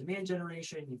 you've got demand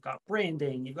generation, you've got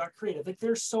branding, you've got creative. Like,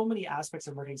 there's so many aspects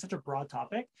of marketing, such a broad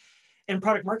topic. And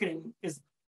product marketing is,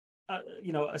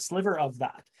 a sliver of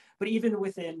that. But even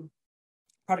within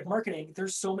product marketing,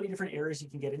 there's so many different areas you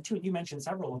can get into. And you mentioned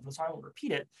several of them, so I won't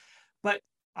repeat it. But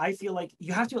I feel like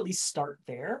you have to at least start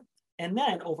there. And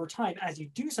then over time, as you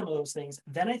do some of those things,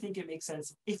 then I think it makes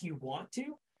sense, if you want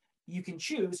to, you can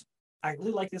choose, I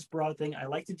really like this broad thing. I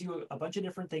like to do a bunch of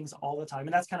different things all the time.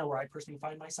 And that's kind of where I personally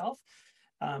find myself.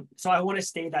 So I want to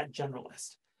stay that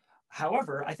generalist.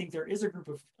 However, I think there is a group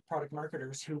of product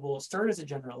marketers who will start as a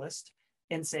generalist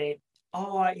and say,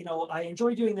 oh, I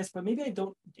enjoy doing this, but maybe I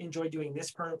don't enjoy doing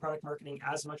this part of product marketing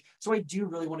as much. So I do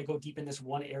really want to go deep in this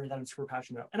one area that I'm super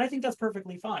passionate about. And I think that's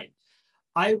perfectly fine.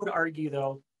 I would argue,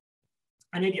 though,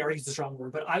 and maybe argue is a strong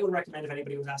word, but I would recommend, if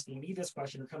anybody was asking me this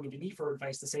question or coming to me for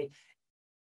advice, to say,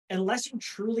 unless you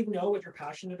truly know what you're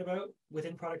passionate about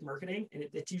within product marketing, and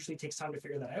it usually takes time to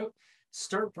figure that out,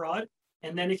 start broad.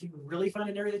 And then if you really find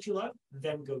an area that you love,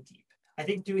 then go deep. I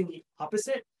think doing the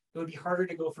opposite, it would be harder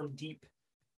to go from deep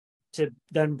to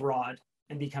then broad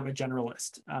and become a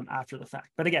generalist after the fact.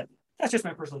 But again, that's just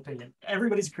my personal opinion.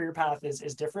 Everybody's career path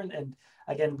is different. And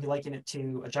again, we liken it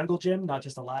to a jungle gym, not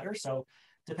just a ladder. So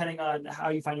depending on how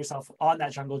you find yourself on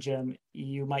that jungle gym,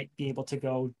 you might be able to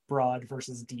go broad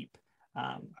versus deep.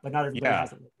 But not everybody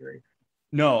has that theory.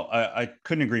 No, I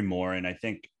couldn't agree more. And I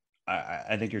think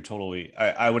you're totally,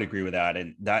 I would agree with that.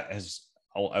 And that has,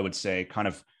 I would say, kind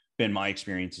of been my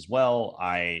experience as well.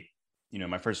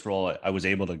 My first role, I was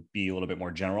able to be a little bit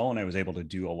more general, and I was able to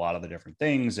do a lot of the different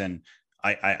things. And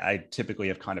I typically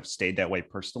have kind of stayed that way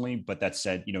personally. But that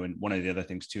said, and one of the other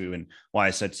things too, and why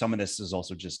I said some of this is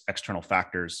also just external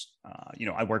factors.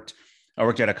 I worked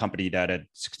at a company that had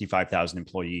 65,000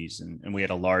 employees, and we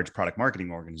had a large product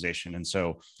marketing organization. And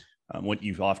so what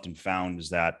you've often found is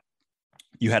that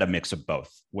you had a mix of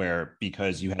both, where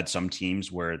because you had some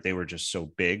teams where they were just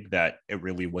so big that it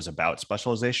really was about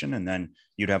specialization. And then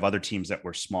you'd have other teams that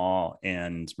were small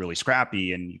and really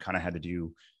scrappy, and you kind of had to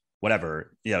do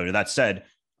whatever. That said,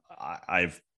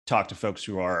 I've talked to folks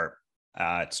who are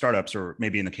at startups, or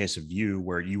maybe in the case of you,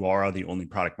 where you are the only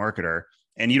product marketer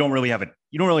and you don't really have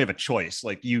a choice.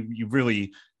 Like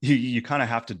you kind of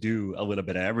have to do a little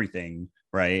bit of everything,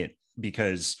 right?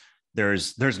 Because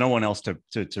there's no one else to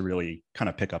really kind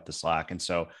of pick up the slack. And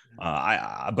so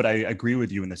but I agree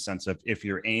with you in the sense of, if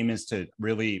your aim is to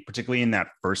really, particularly in that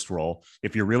first role,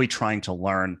 if you're really trying to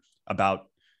learn about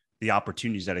the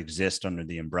opportunities that exist under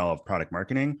the umbrella of product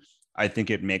marketing, I think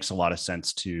it makes a lot of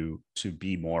sense to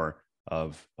be more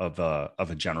of a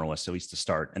generalist, at least to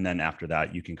start. And then after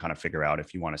that, you can kind of figure out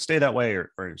if you want to stay that way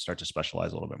or start to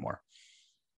specialize a little bit more.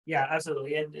 Yeah,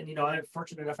 absolutely. And I'm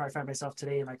fortunate enough, I find myself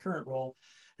today in my current role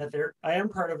that I am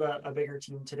part of a bigger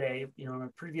team today. In my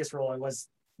previous role, I was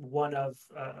one of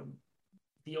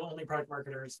the only product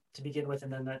marketers to begin with,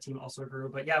 and then that team also grew.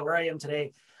 But yeah, where I am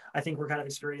today, I think we're kind of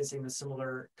experiencing a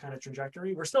similar kind of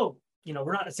trajectory. We're still,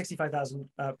 we're not a 65,000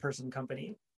 person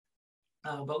company,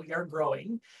 but we are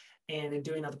growing. And in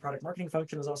doing that, the product marketing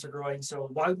function is also growing. So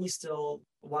while we still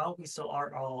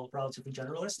are all relatively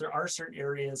generalists, there are certain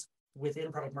areas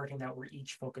within product marketing that we're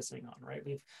each focusing on, right?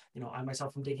 I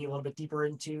myself am digging a little bit deeper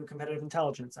into competitive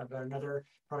intelligence. I've got another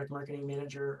product marketing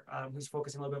manager who's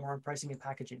focusing a little bit more on pricing and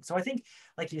packaging. So I think,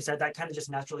 like you said, that kind of just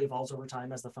naturally evolves over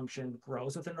time as the function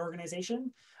grows within an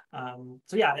organization.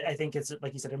 So yeah, I think it's,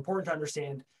 like you said, important to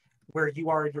understand where you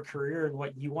are in your career and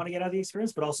what you want to get out of the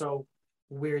experience, but also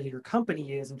where your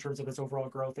company is in terms of its overall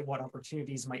growth and what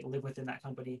opportunities might live within that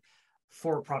company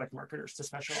for product marketers to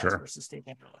specialize versus stay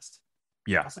generalist.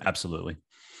 Yeah, awesome. Absolutely.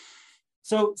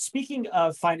 So speaking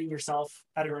of finding yourself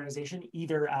at an organization,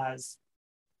 either as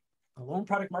a lone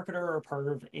product marketer or part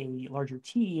of a larger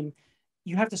team,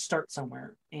 you have to start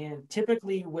somewhere. And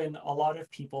typically when a lot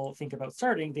of people think about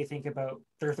starting, they think about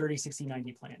their 30, 60,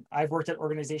 90 plan. I've worked at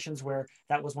organizations where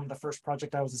that was one of the first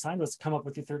projects I was assigned, was come up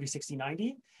with your 30, 60,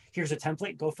 90. Here's a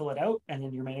template, go fill it out. And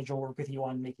then your manager will work with you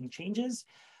on making changes.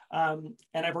 And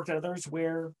I've worked at others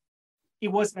where it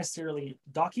wasn't necessarily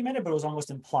documented, but it was almost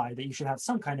implied that you should have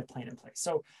some kind of plan in place.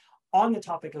 So on the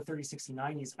topic of 30, 60,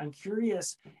 90s, I'm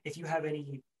curious if you have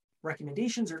any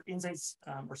recommendations or insights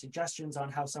or suggestions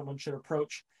on how someone should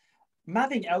approach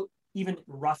mapping out even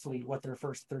roughly what their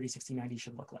first 30, 60, 90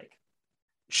 should look like.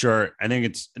 Sure. I think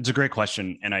it's a great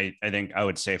question. And I think I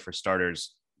would say, for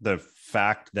starters, the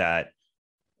fact that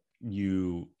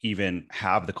you even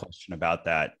have the question about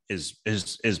that is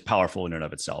powerful in and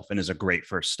of itself, and is a great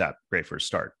first step, great first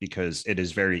start, because it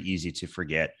is very easy to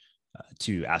forget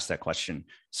to ask that question.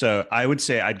 So I would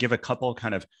say I'd give a couple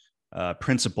kind of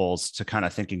principles to kind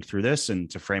of thinking through this and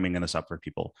to framing this up for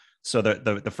people. So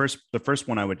the first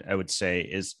one I would say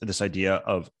is this idea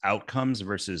of outcomes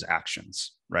versus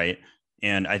actions, right?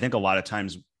 And I think a lot of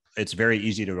times it's very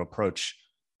easy to approach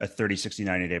a 30, 60,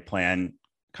 90-day plan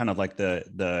kind of like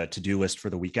the to-do list for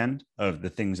the weekend of the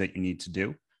things that you need to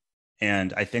do.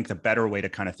 And I think the better way to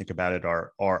kind of think about it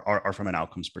are from an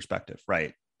outcomes perspective,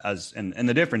 right? And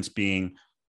the difference being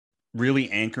really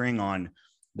anchoring on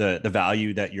the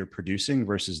value that you're producing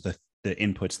versus the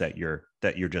inputs that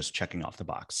you're just checking off the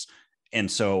box.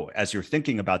 And so as you're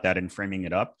thinking about that and framing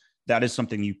it up, that is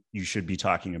something you should be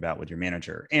talking about with your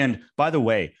manager. And by the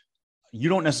way, you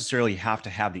don't necessarily have to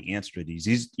have the answer to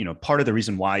these. Part of the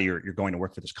reason why you're going to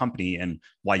work for this company and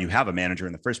why you have a manager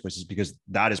in the first place is because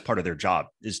that is part of their job,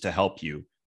 is to help you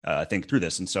think through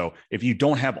this. And so if you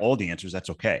don't have all the answers, that's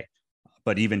okay.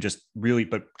 But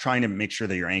but trying to make sure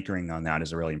that you're anchoring on that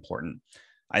is really important.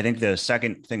 I think the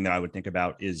second thing that I would think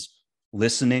about is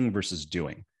listening versus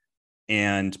doing.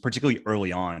 And particularly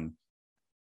early on,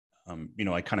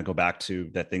 I kind of go back to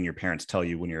that thing your parents tell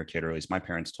you when you're a kid, or at least my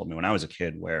parents told me when I was a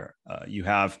kid, where you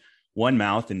have one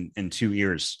mouth and two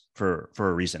ears for a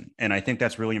reason. And I think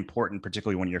that's really important,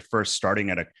 particularly when you're first starting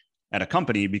at a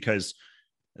company, because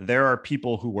there are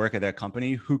people who work at that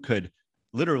company who could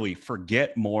literally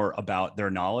forget more about their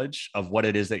knowledge of what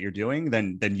it is that you're doing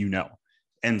than you know.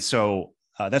 And so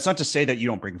that's not to say that you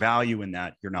don't bring value and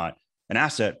that you're not an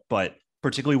asset, but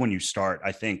particularly when you start,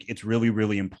 I think it's really,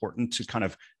 really important to kind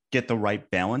of get the right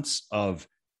balance of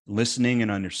listening and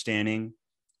understanding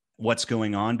what's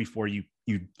going on before you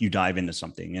dive into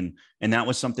something. And that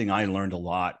was something I learned a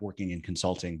lot working in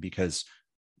consulting, because,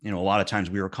 a lot of times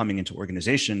we were coming into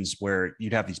organizations where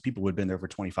you'd have these people who had been there for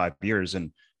 25 years,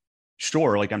 and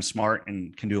sure, like, I'm smart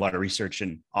and can do a lot of research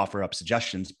and offer up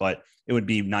suggestions, but it would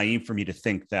be naive for me to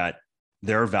think that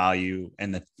their value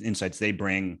and the insights they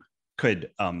bring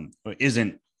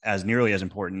isn't as nearly as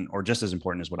important or just as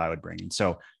important as what I would bring. And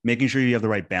so making sure you have the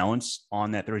right balance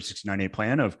on that 30, 60, 90 day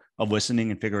plan of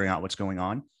listening and figuring out what's going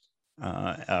on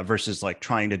versus like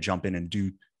trying to jump in and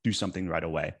do something right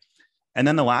away. And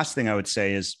then the last thing I would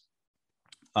say is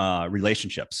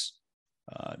relationships.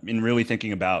 In really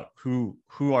thinking about who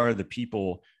are the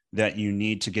people that you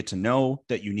need to get to know,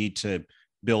 that you need to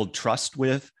build trust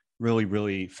with really,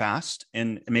 really fast,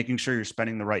 and making sure you're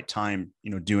spending the right time,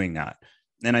 doing that.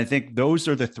 And I think those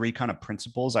are the three kind of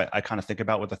principles I kind of think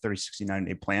about with a 30, 60,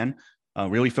 90 day plan,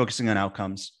 really focusing on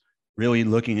outcomes, really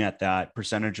looking at that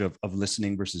percentage of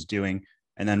listening versus doing,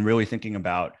 and then really thinking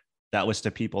about that list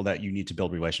of people that you need to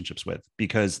build relationships with,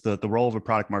 because the role of a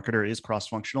product marketer is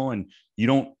cross-functional, and you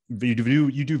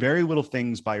do very little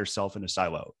things by yourself in a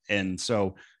silo. And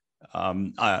so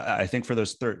I think for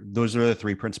those are the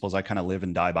three principles I kind of live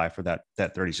and die by for that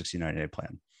 30, 60, 90 day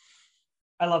plan.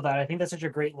 I love that. I think that's such a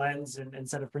great lens and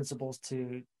set of principles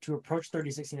to approach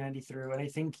 30, 60, 90 through. And I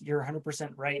think you're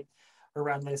 100% right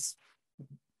around this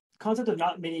concept of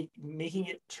not making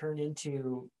it turn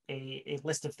into a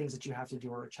list of things that you have to do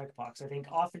or a checkbox. I think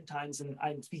oftentimes, and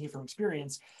I'm speaking from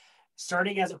experience,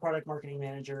 starting as a product marketing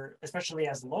manager, especially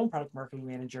as a lone product marketing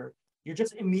manager, you're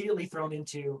just immediately thrown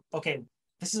into, okay,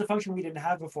 this is a function we didn't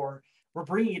have before. We're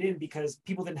bringing it in because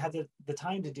people didn't have the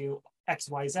time to do X,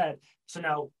 Y, Z. So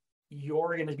now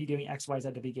you're going to be doing X, Y,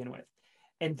 Z to begin with.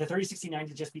 And the 30, 60,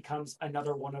 90 just becomes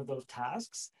another one of those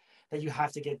tasks that you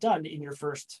have to get done in your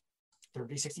first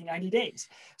 30, 60, 90 days.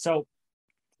 So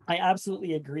I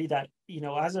absolutely agree that,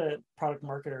 as a product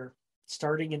marketer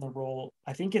starting in the role,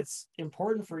 I think it's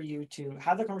important for you to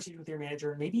have the conversation with your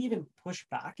manager and maybe even push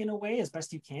back in a way as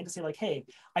best you can to say like, hey,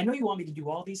 I know you want me to do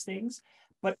all these things,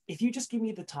 but if you just give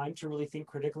me the time to really think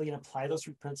critically and apply those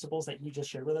three principles that you just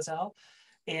shared with us, Al,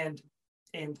 and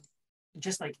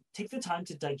just like take the time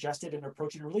to digest it and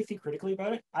approach it and really think critically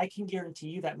about it, I can guarantee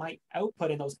you that my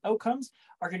output and those outcomes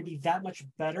are going to be that much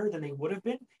better than they would have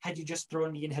been had you just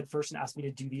thrown me in head first and asked me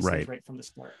to do these things right from the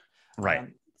start. Right.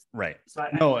 So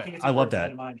I think it's love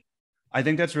that. in mind. I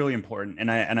think that's really important. And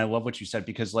I love what you said,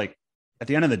 because like at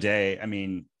the end of the day, I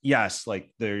mean, yes, like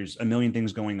there's a million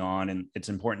things going on and it's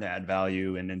important to add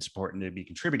value and it's important to be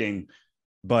contributing.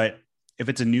 But if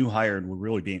it's a new hire, and we're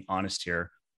really being honest here,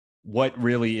 what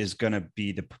really is going to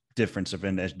be the difference of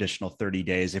an additional 30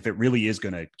 days if it really is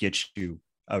going to get you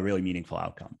a really meaningful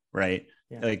outcome, right?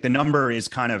 Yeah. Like the number is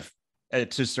kind of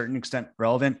to a certain extent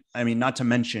relevant. I mean, not to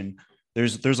mention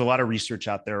there's a lot of research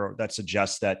out there that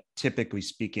suggests that typically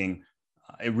speaking,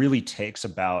 it really takes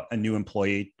about a new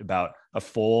employee about a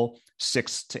full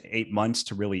 6 to 8 months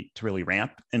to really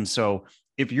ramp. And so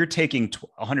if you're taking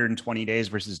 120 days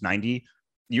versus 90,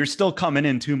 you're still coming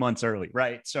in 2 months early,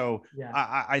 right? So yeah.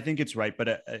 I think it's right.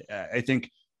 But I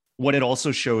think what it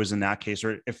also shows in that case,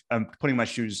 or if I'm putting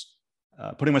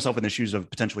myself in the shoes of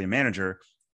potentially a manager,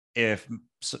 if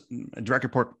a direct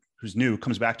report who's new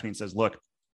comes back to me and says, look,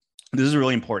 this is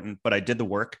really important, but I did the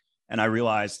work and I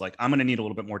realized like, I'm going to need a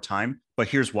little bit more time, but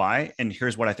here's why. And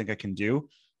here's what I think I can do.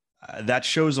 That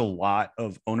shows a lot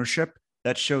of ownership.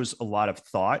 That shows a lot of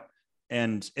thought,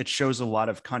 and it shows a lot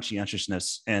of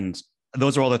conscientiousness. And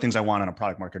those are all the things I want in a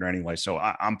product marketer anyway. So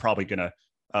I'm probably going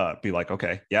to be like,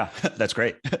 okay, yeah, that's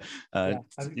great. Yeah.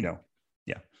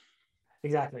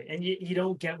 Exactly. And you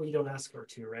don't get what you don't ask for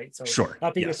too, right? So sure.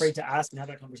 Not being afraid to ask and have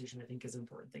that conversation, I think is an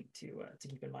important thing to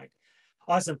keep in mind.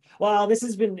 Awesome. Well, this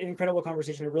has been an incredible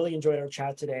conversation. I really enjoyed our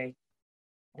chat today.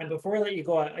 And before I let you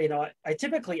go, I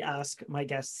typically ask my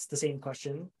guests the same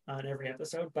question on every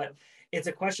episode, but it's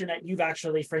a question that you've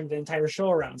actually framed the entire show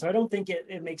around. So I don't think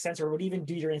it makes sense or would even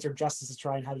do your answer justice to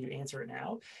try and have you answer it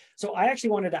now. So I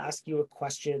actually wanted to ask you a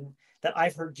question that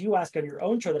I've heard you ask on your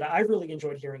own show that I've really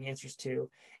enjoyed hearing answers to.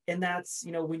 And that's,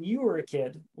 when you were a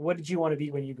kid, what did you want to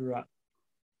be when you grew up?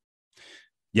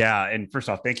 Yeah. And first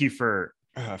off, thank you for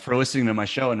listening to my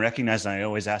show and recognizing I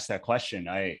always ask that question.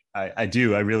 I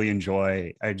really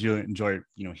enjoy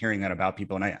hearing that about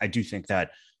people. And I do think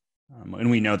that, and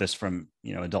we know this from,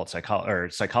 adult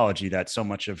psychology, that so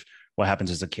much of what happens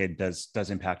as a kid does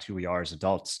impact who we are as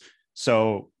adults.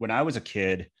 So when I was a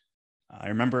kid, I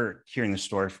remember hearing the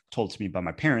story told to me by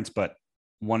my parents, but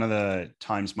one of the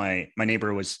times my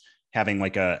neighbor was having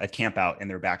like a camp out in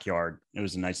their backyard. It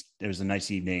was a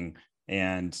nice evening.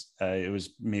 And it was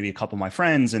maybe a couple of my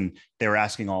friends, and they were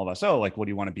asking all of us, oh, like, what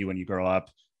do you want to be when you grow up?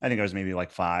 I think I was maybe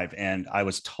like 5. And I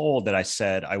was told that I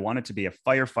said I wanted to be a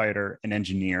firefighter, an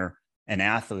engineer, an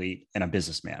athlete, and a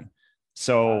businessman.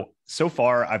 So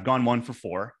far I've gone 1 for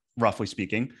 4, roughly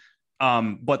speaking.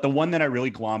 But the one that I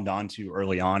really glommed onto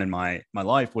early on in my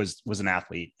life was an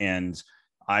athlete. And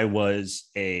I was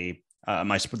a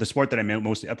the sport that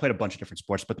I played a bunch of different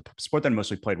sports, but the sport that I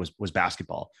mostly played was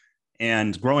basketball.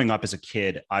 And growing up as a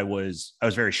kid, I was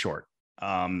very short,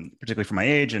 particularly for my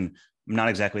age, and I'm not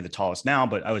exactly the tallest now,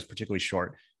 but I was particularly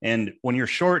short. And when you're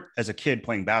short as a kid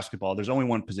playing basketball, there's only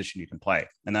one position you can play,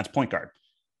 and that's point guard.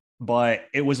 But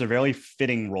it was a very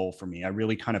fitting role for me. I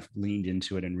really kind of leaned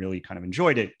into it and really kind of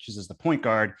enjoyed it, because as the point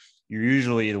guard, you're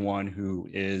usually the one who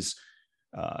is,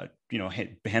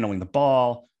 handling the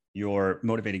ball. You're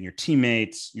motivating your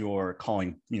teammates. You're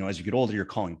calling, as you get older, you're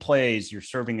calling plays. You're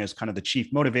serving as kind of the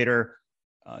chief motivator.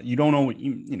 You don't know,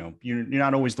 you're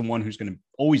not always the one who's going to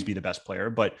always be the best player,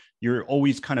 but you're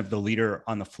always kind of the leader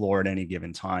on the floor at any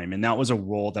given time. And that was a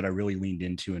role that I really leaned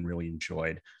into and really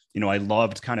enjoyed. I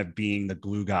loved kind of being the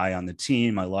glue guy on the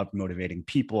team. I loved motivating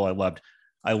people.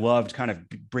 I loved kind of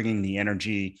bringing the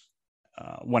energy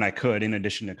when I could, in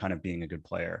addition to kind of being a good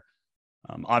player.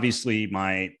 Obviously,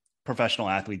 my professional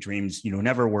athlete dreams,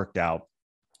 never worked out.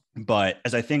 But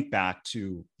as I think back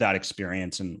to that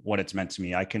experience and what it's meant to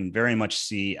me, I can very much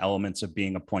see elements of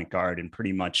being a point guard in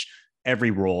pretty much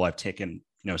every role I've taken,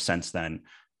 since then.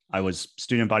 I was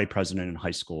student body president in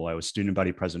high school. I was student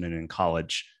body president in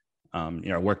college.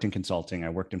 I worked in consulting. I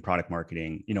worked in product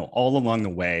marketing. All along the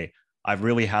way, I've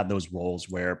really had those roles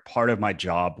where part of my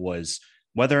job was,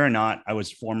 whether or not I was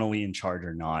formally in charge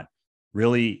or not,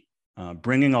 really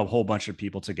bringing a whole bunch of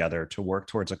people together to work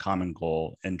towards a common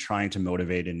goal and trying to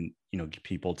motivate and, get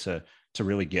people to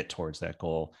really get towards that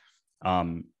goal.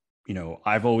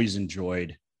 I've always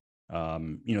enjoyed,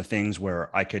 things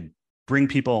where I could bring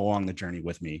people along the journey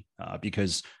with me,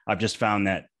 because I've just found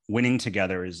that winning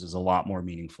together is a lot more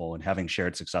meaningful, and having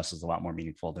shared success is a lot more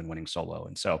meaningful than winning solo.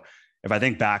 And so if I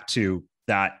think back to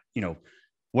that,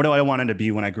 what do I wanted to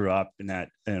be when I grew up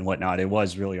and whatnot, it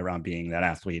was really around being that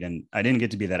athlete. And I didn't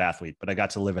get to be that athlete, but I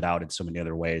got to live it out in so many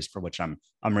other ways, for which I'm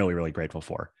really, really grateful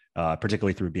for,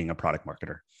 particularly through being a product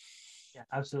marketer. Yeah,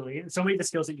 absolutely. And so many of the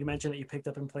skills that you mentioned that you picked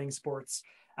up in playing sports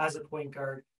as a point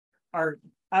guard are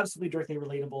absolutely directly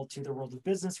relatable to the world of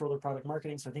business, world of product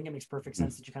marketing. So I think it makes perfect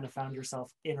sense that you kind of found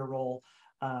yourself in a role,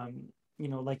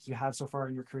 like you have so far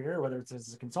in your career, whether it's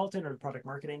as a consultant or product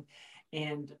marketing.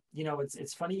 And,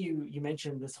 it's funny you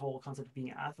mentioned this whole concept of being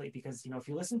an athlete, because, if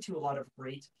you listen to a lot of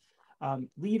great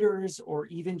leaders, or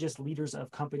even just leaders of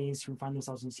companies who find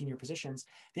themselves in senior positions,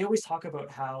 they always talk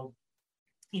about how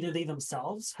either they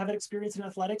themselves have an experience in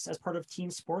athletics as part of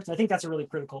team sports. I think that's a really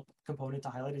critical component to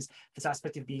highlight, is this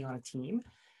aspect of being on a team,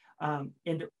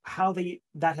 and how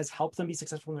that has helped them be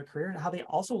successful in their career, and how they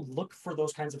also look for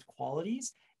those kinds of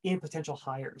qualities in potential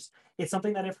hires. It's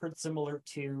something that I've heard similar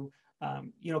to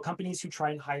companies who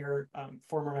try and hire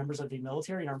former members of the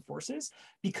military and armed forces,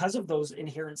 because of those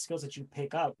inherent skills that you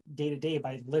pick up day to day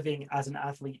by living as an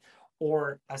athlete,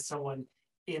 or as someone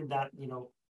in that,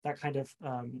 that kind of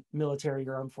military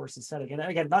or armed forces setting. And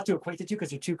again, not to equate the two, because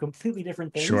they're two completely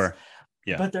different things. Sure.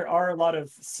 Yeah. But there are a lot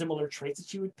of similar traits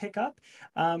that you would pick up.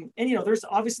 And, there's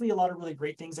obviously a lot of really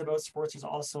great things about sports. There's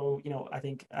also, I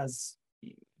think as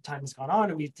time has gone on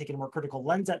and we've taken a more critical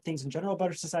lens at things in general about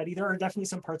our society, there are definitely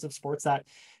some parts of sports that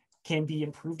can be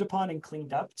improved upon and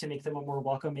cleaned up to make them a more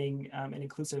welcoming and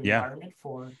inclusive environment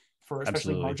for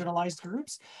especially marginalized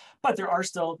groups. But there are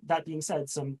still, that being said,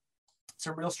 some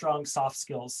real strong soft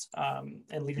skills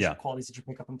and leadership qualities that you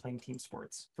pick up in playing team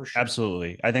sports, for sure.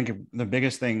 Absolutely. I think the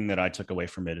biggest thing that I took away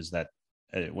from it is that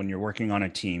when you're working on a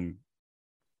team,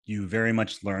 you very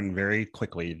much learn very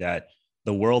quickly that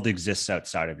the world exists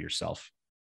outside of yourself.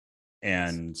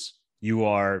 And you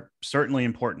are certainly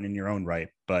important in your own right,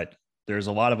 but there's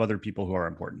a lot of other people who are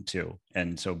important too.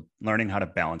 And so learning how to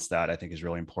balance that, I think, is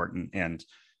really important. And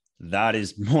that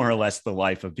is more or less the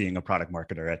life of being a product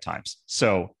marketer at times.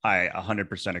 So I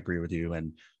 100% agree with you.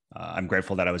 And I'm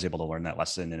grateful that I was able to learn that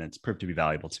lesson, and it's proved to be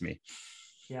valuable to me.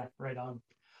 Yeah, right on.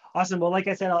 Awesome. Well, like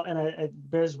I said, and it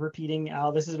bears repeating,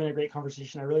 Al, this has been a great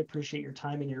conversation. I really appreciate your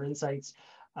time and your insights.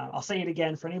 I'll say it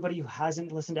again, for anybody who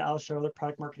hasn't listened to Al's show, The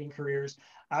Product Marketing Careers,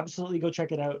 absolutely go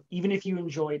check it out. Even if you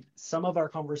enjoyed some of our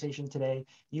conversation today,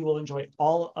 you will enjoy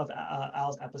all of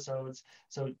Al's episodes.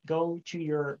 So go to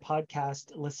your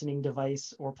podcast listening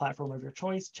device or platform of your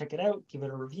choice, check it out, give it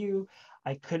a review.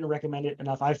 I couldn't recommend it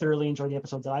enough. I've thoroughly enjoyed the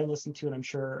episodes that I listened to, and I'm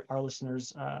sure our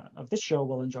listeners of this show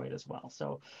will enjoy it as well.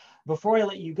 So before I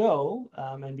let you go,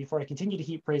 and before I continue to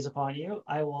heap praise upon you,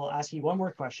 I will ask you one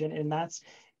more question, and that's,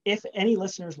 if any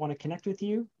listeners want to connect with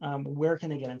you, where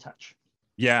can they get in touch?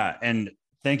 Yeah. And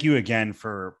thank you again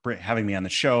for having me on the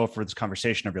show, for this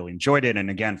conversation. I've really enjoyed it.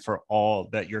 And again, for all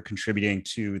that you're contributing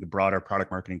to the broader product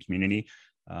marketing community.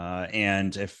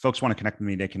 And if folks want to connect with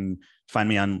me, they can find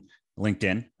me on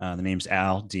LinkedIn. The name's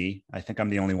Al D. I think I'm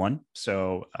the only one.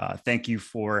 So thank you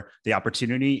for the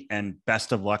opportunity, and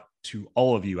best of luck to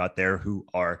all of you out there who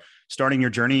are starting your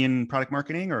journey in product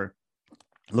marketing or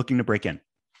looking to break in.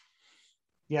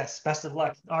 Yes, best of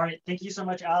luck. All right. Thank you so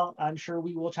much, Al. I'm sure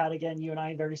we will chat again, you and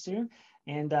I, very soon.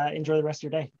 And enjoy the rest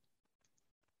of your day.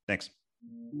 Thanks.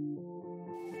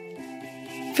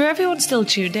 For everyone still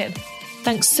tuned in,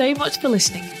 thanks so much for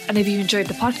listening. And if you enjoyed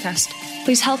the podcast,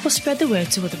 please help us spread the word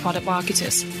to other product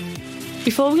marketers.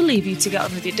 Before we leave you to get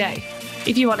on with your day,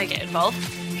 if you want to get involved,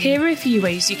 here are a few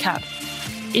ways you can.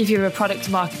 If you're a product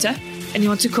marketer and you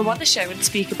want to come on the show and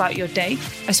speak about your day,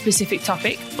 a specific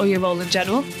topic, or your role in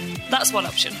general, that's one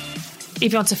option.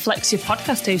 If you want to flex your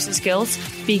podcast hosting skills,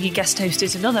 being a guest host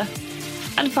is another.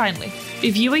 And finally,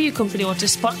 if you or your company want to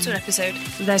sponsor an episode,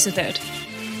 there's a third.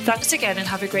 Thanks again, and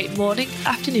have a great morning,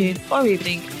 afternoon, or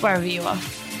evening, wherever you are.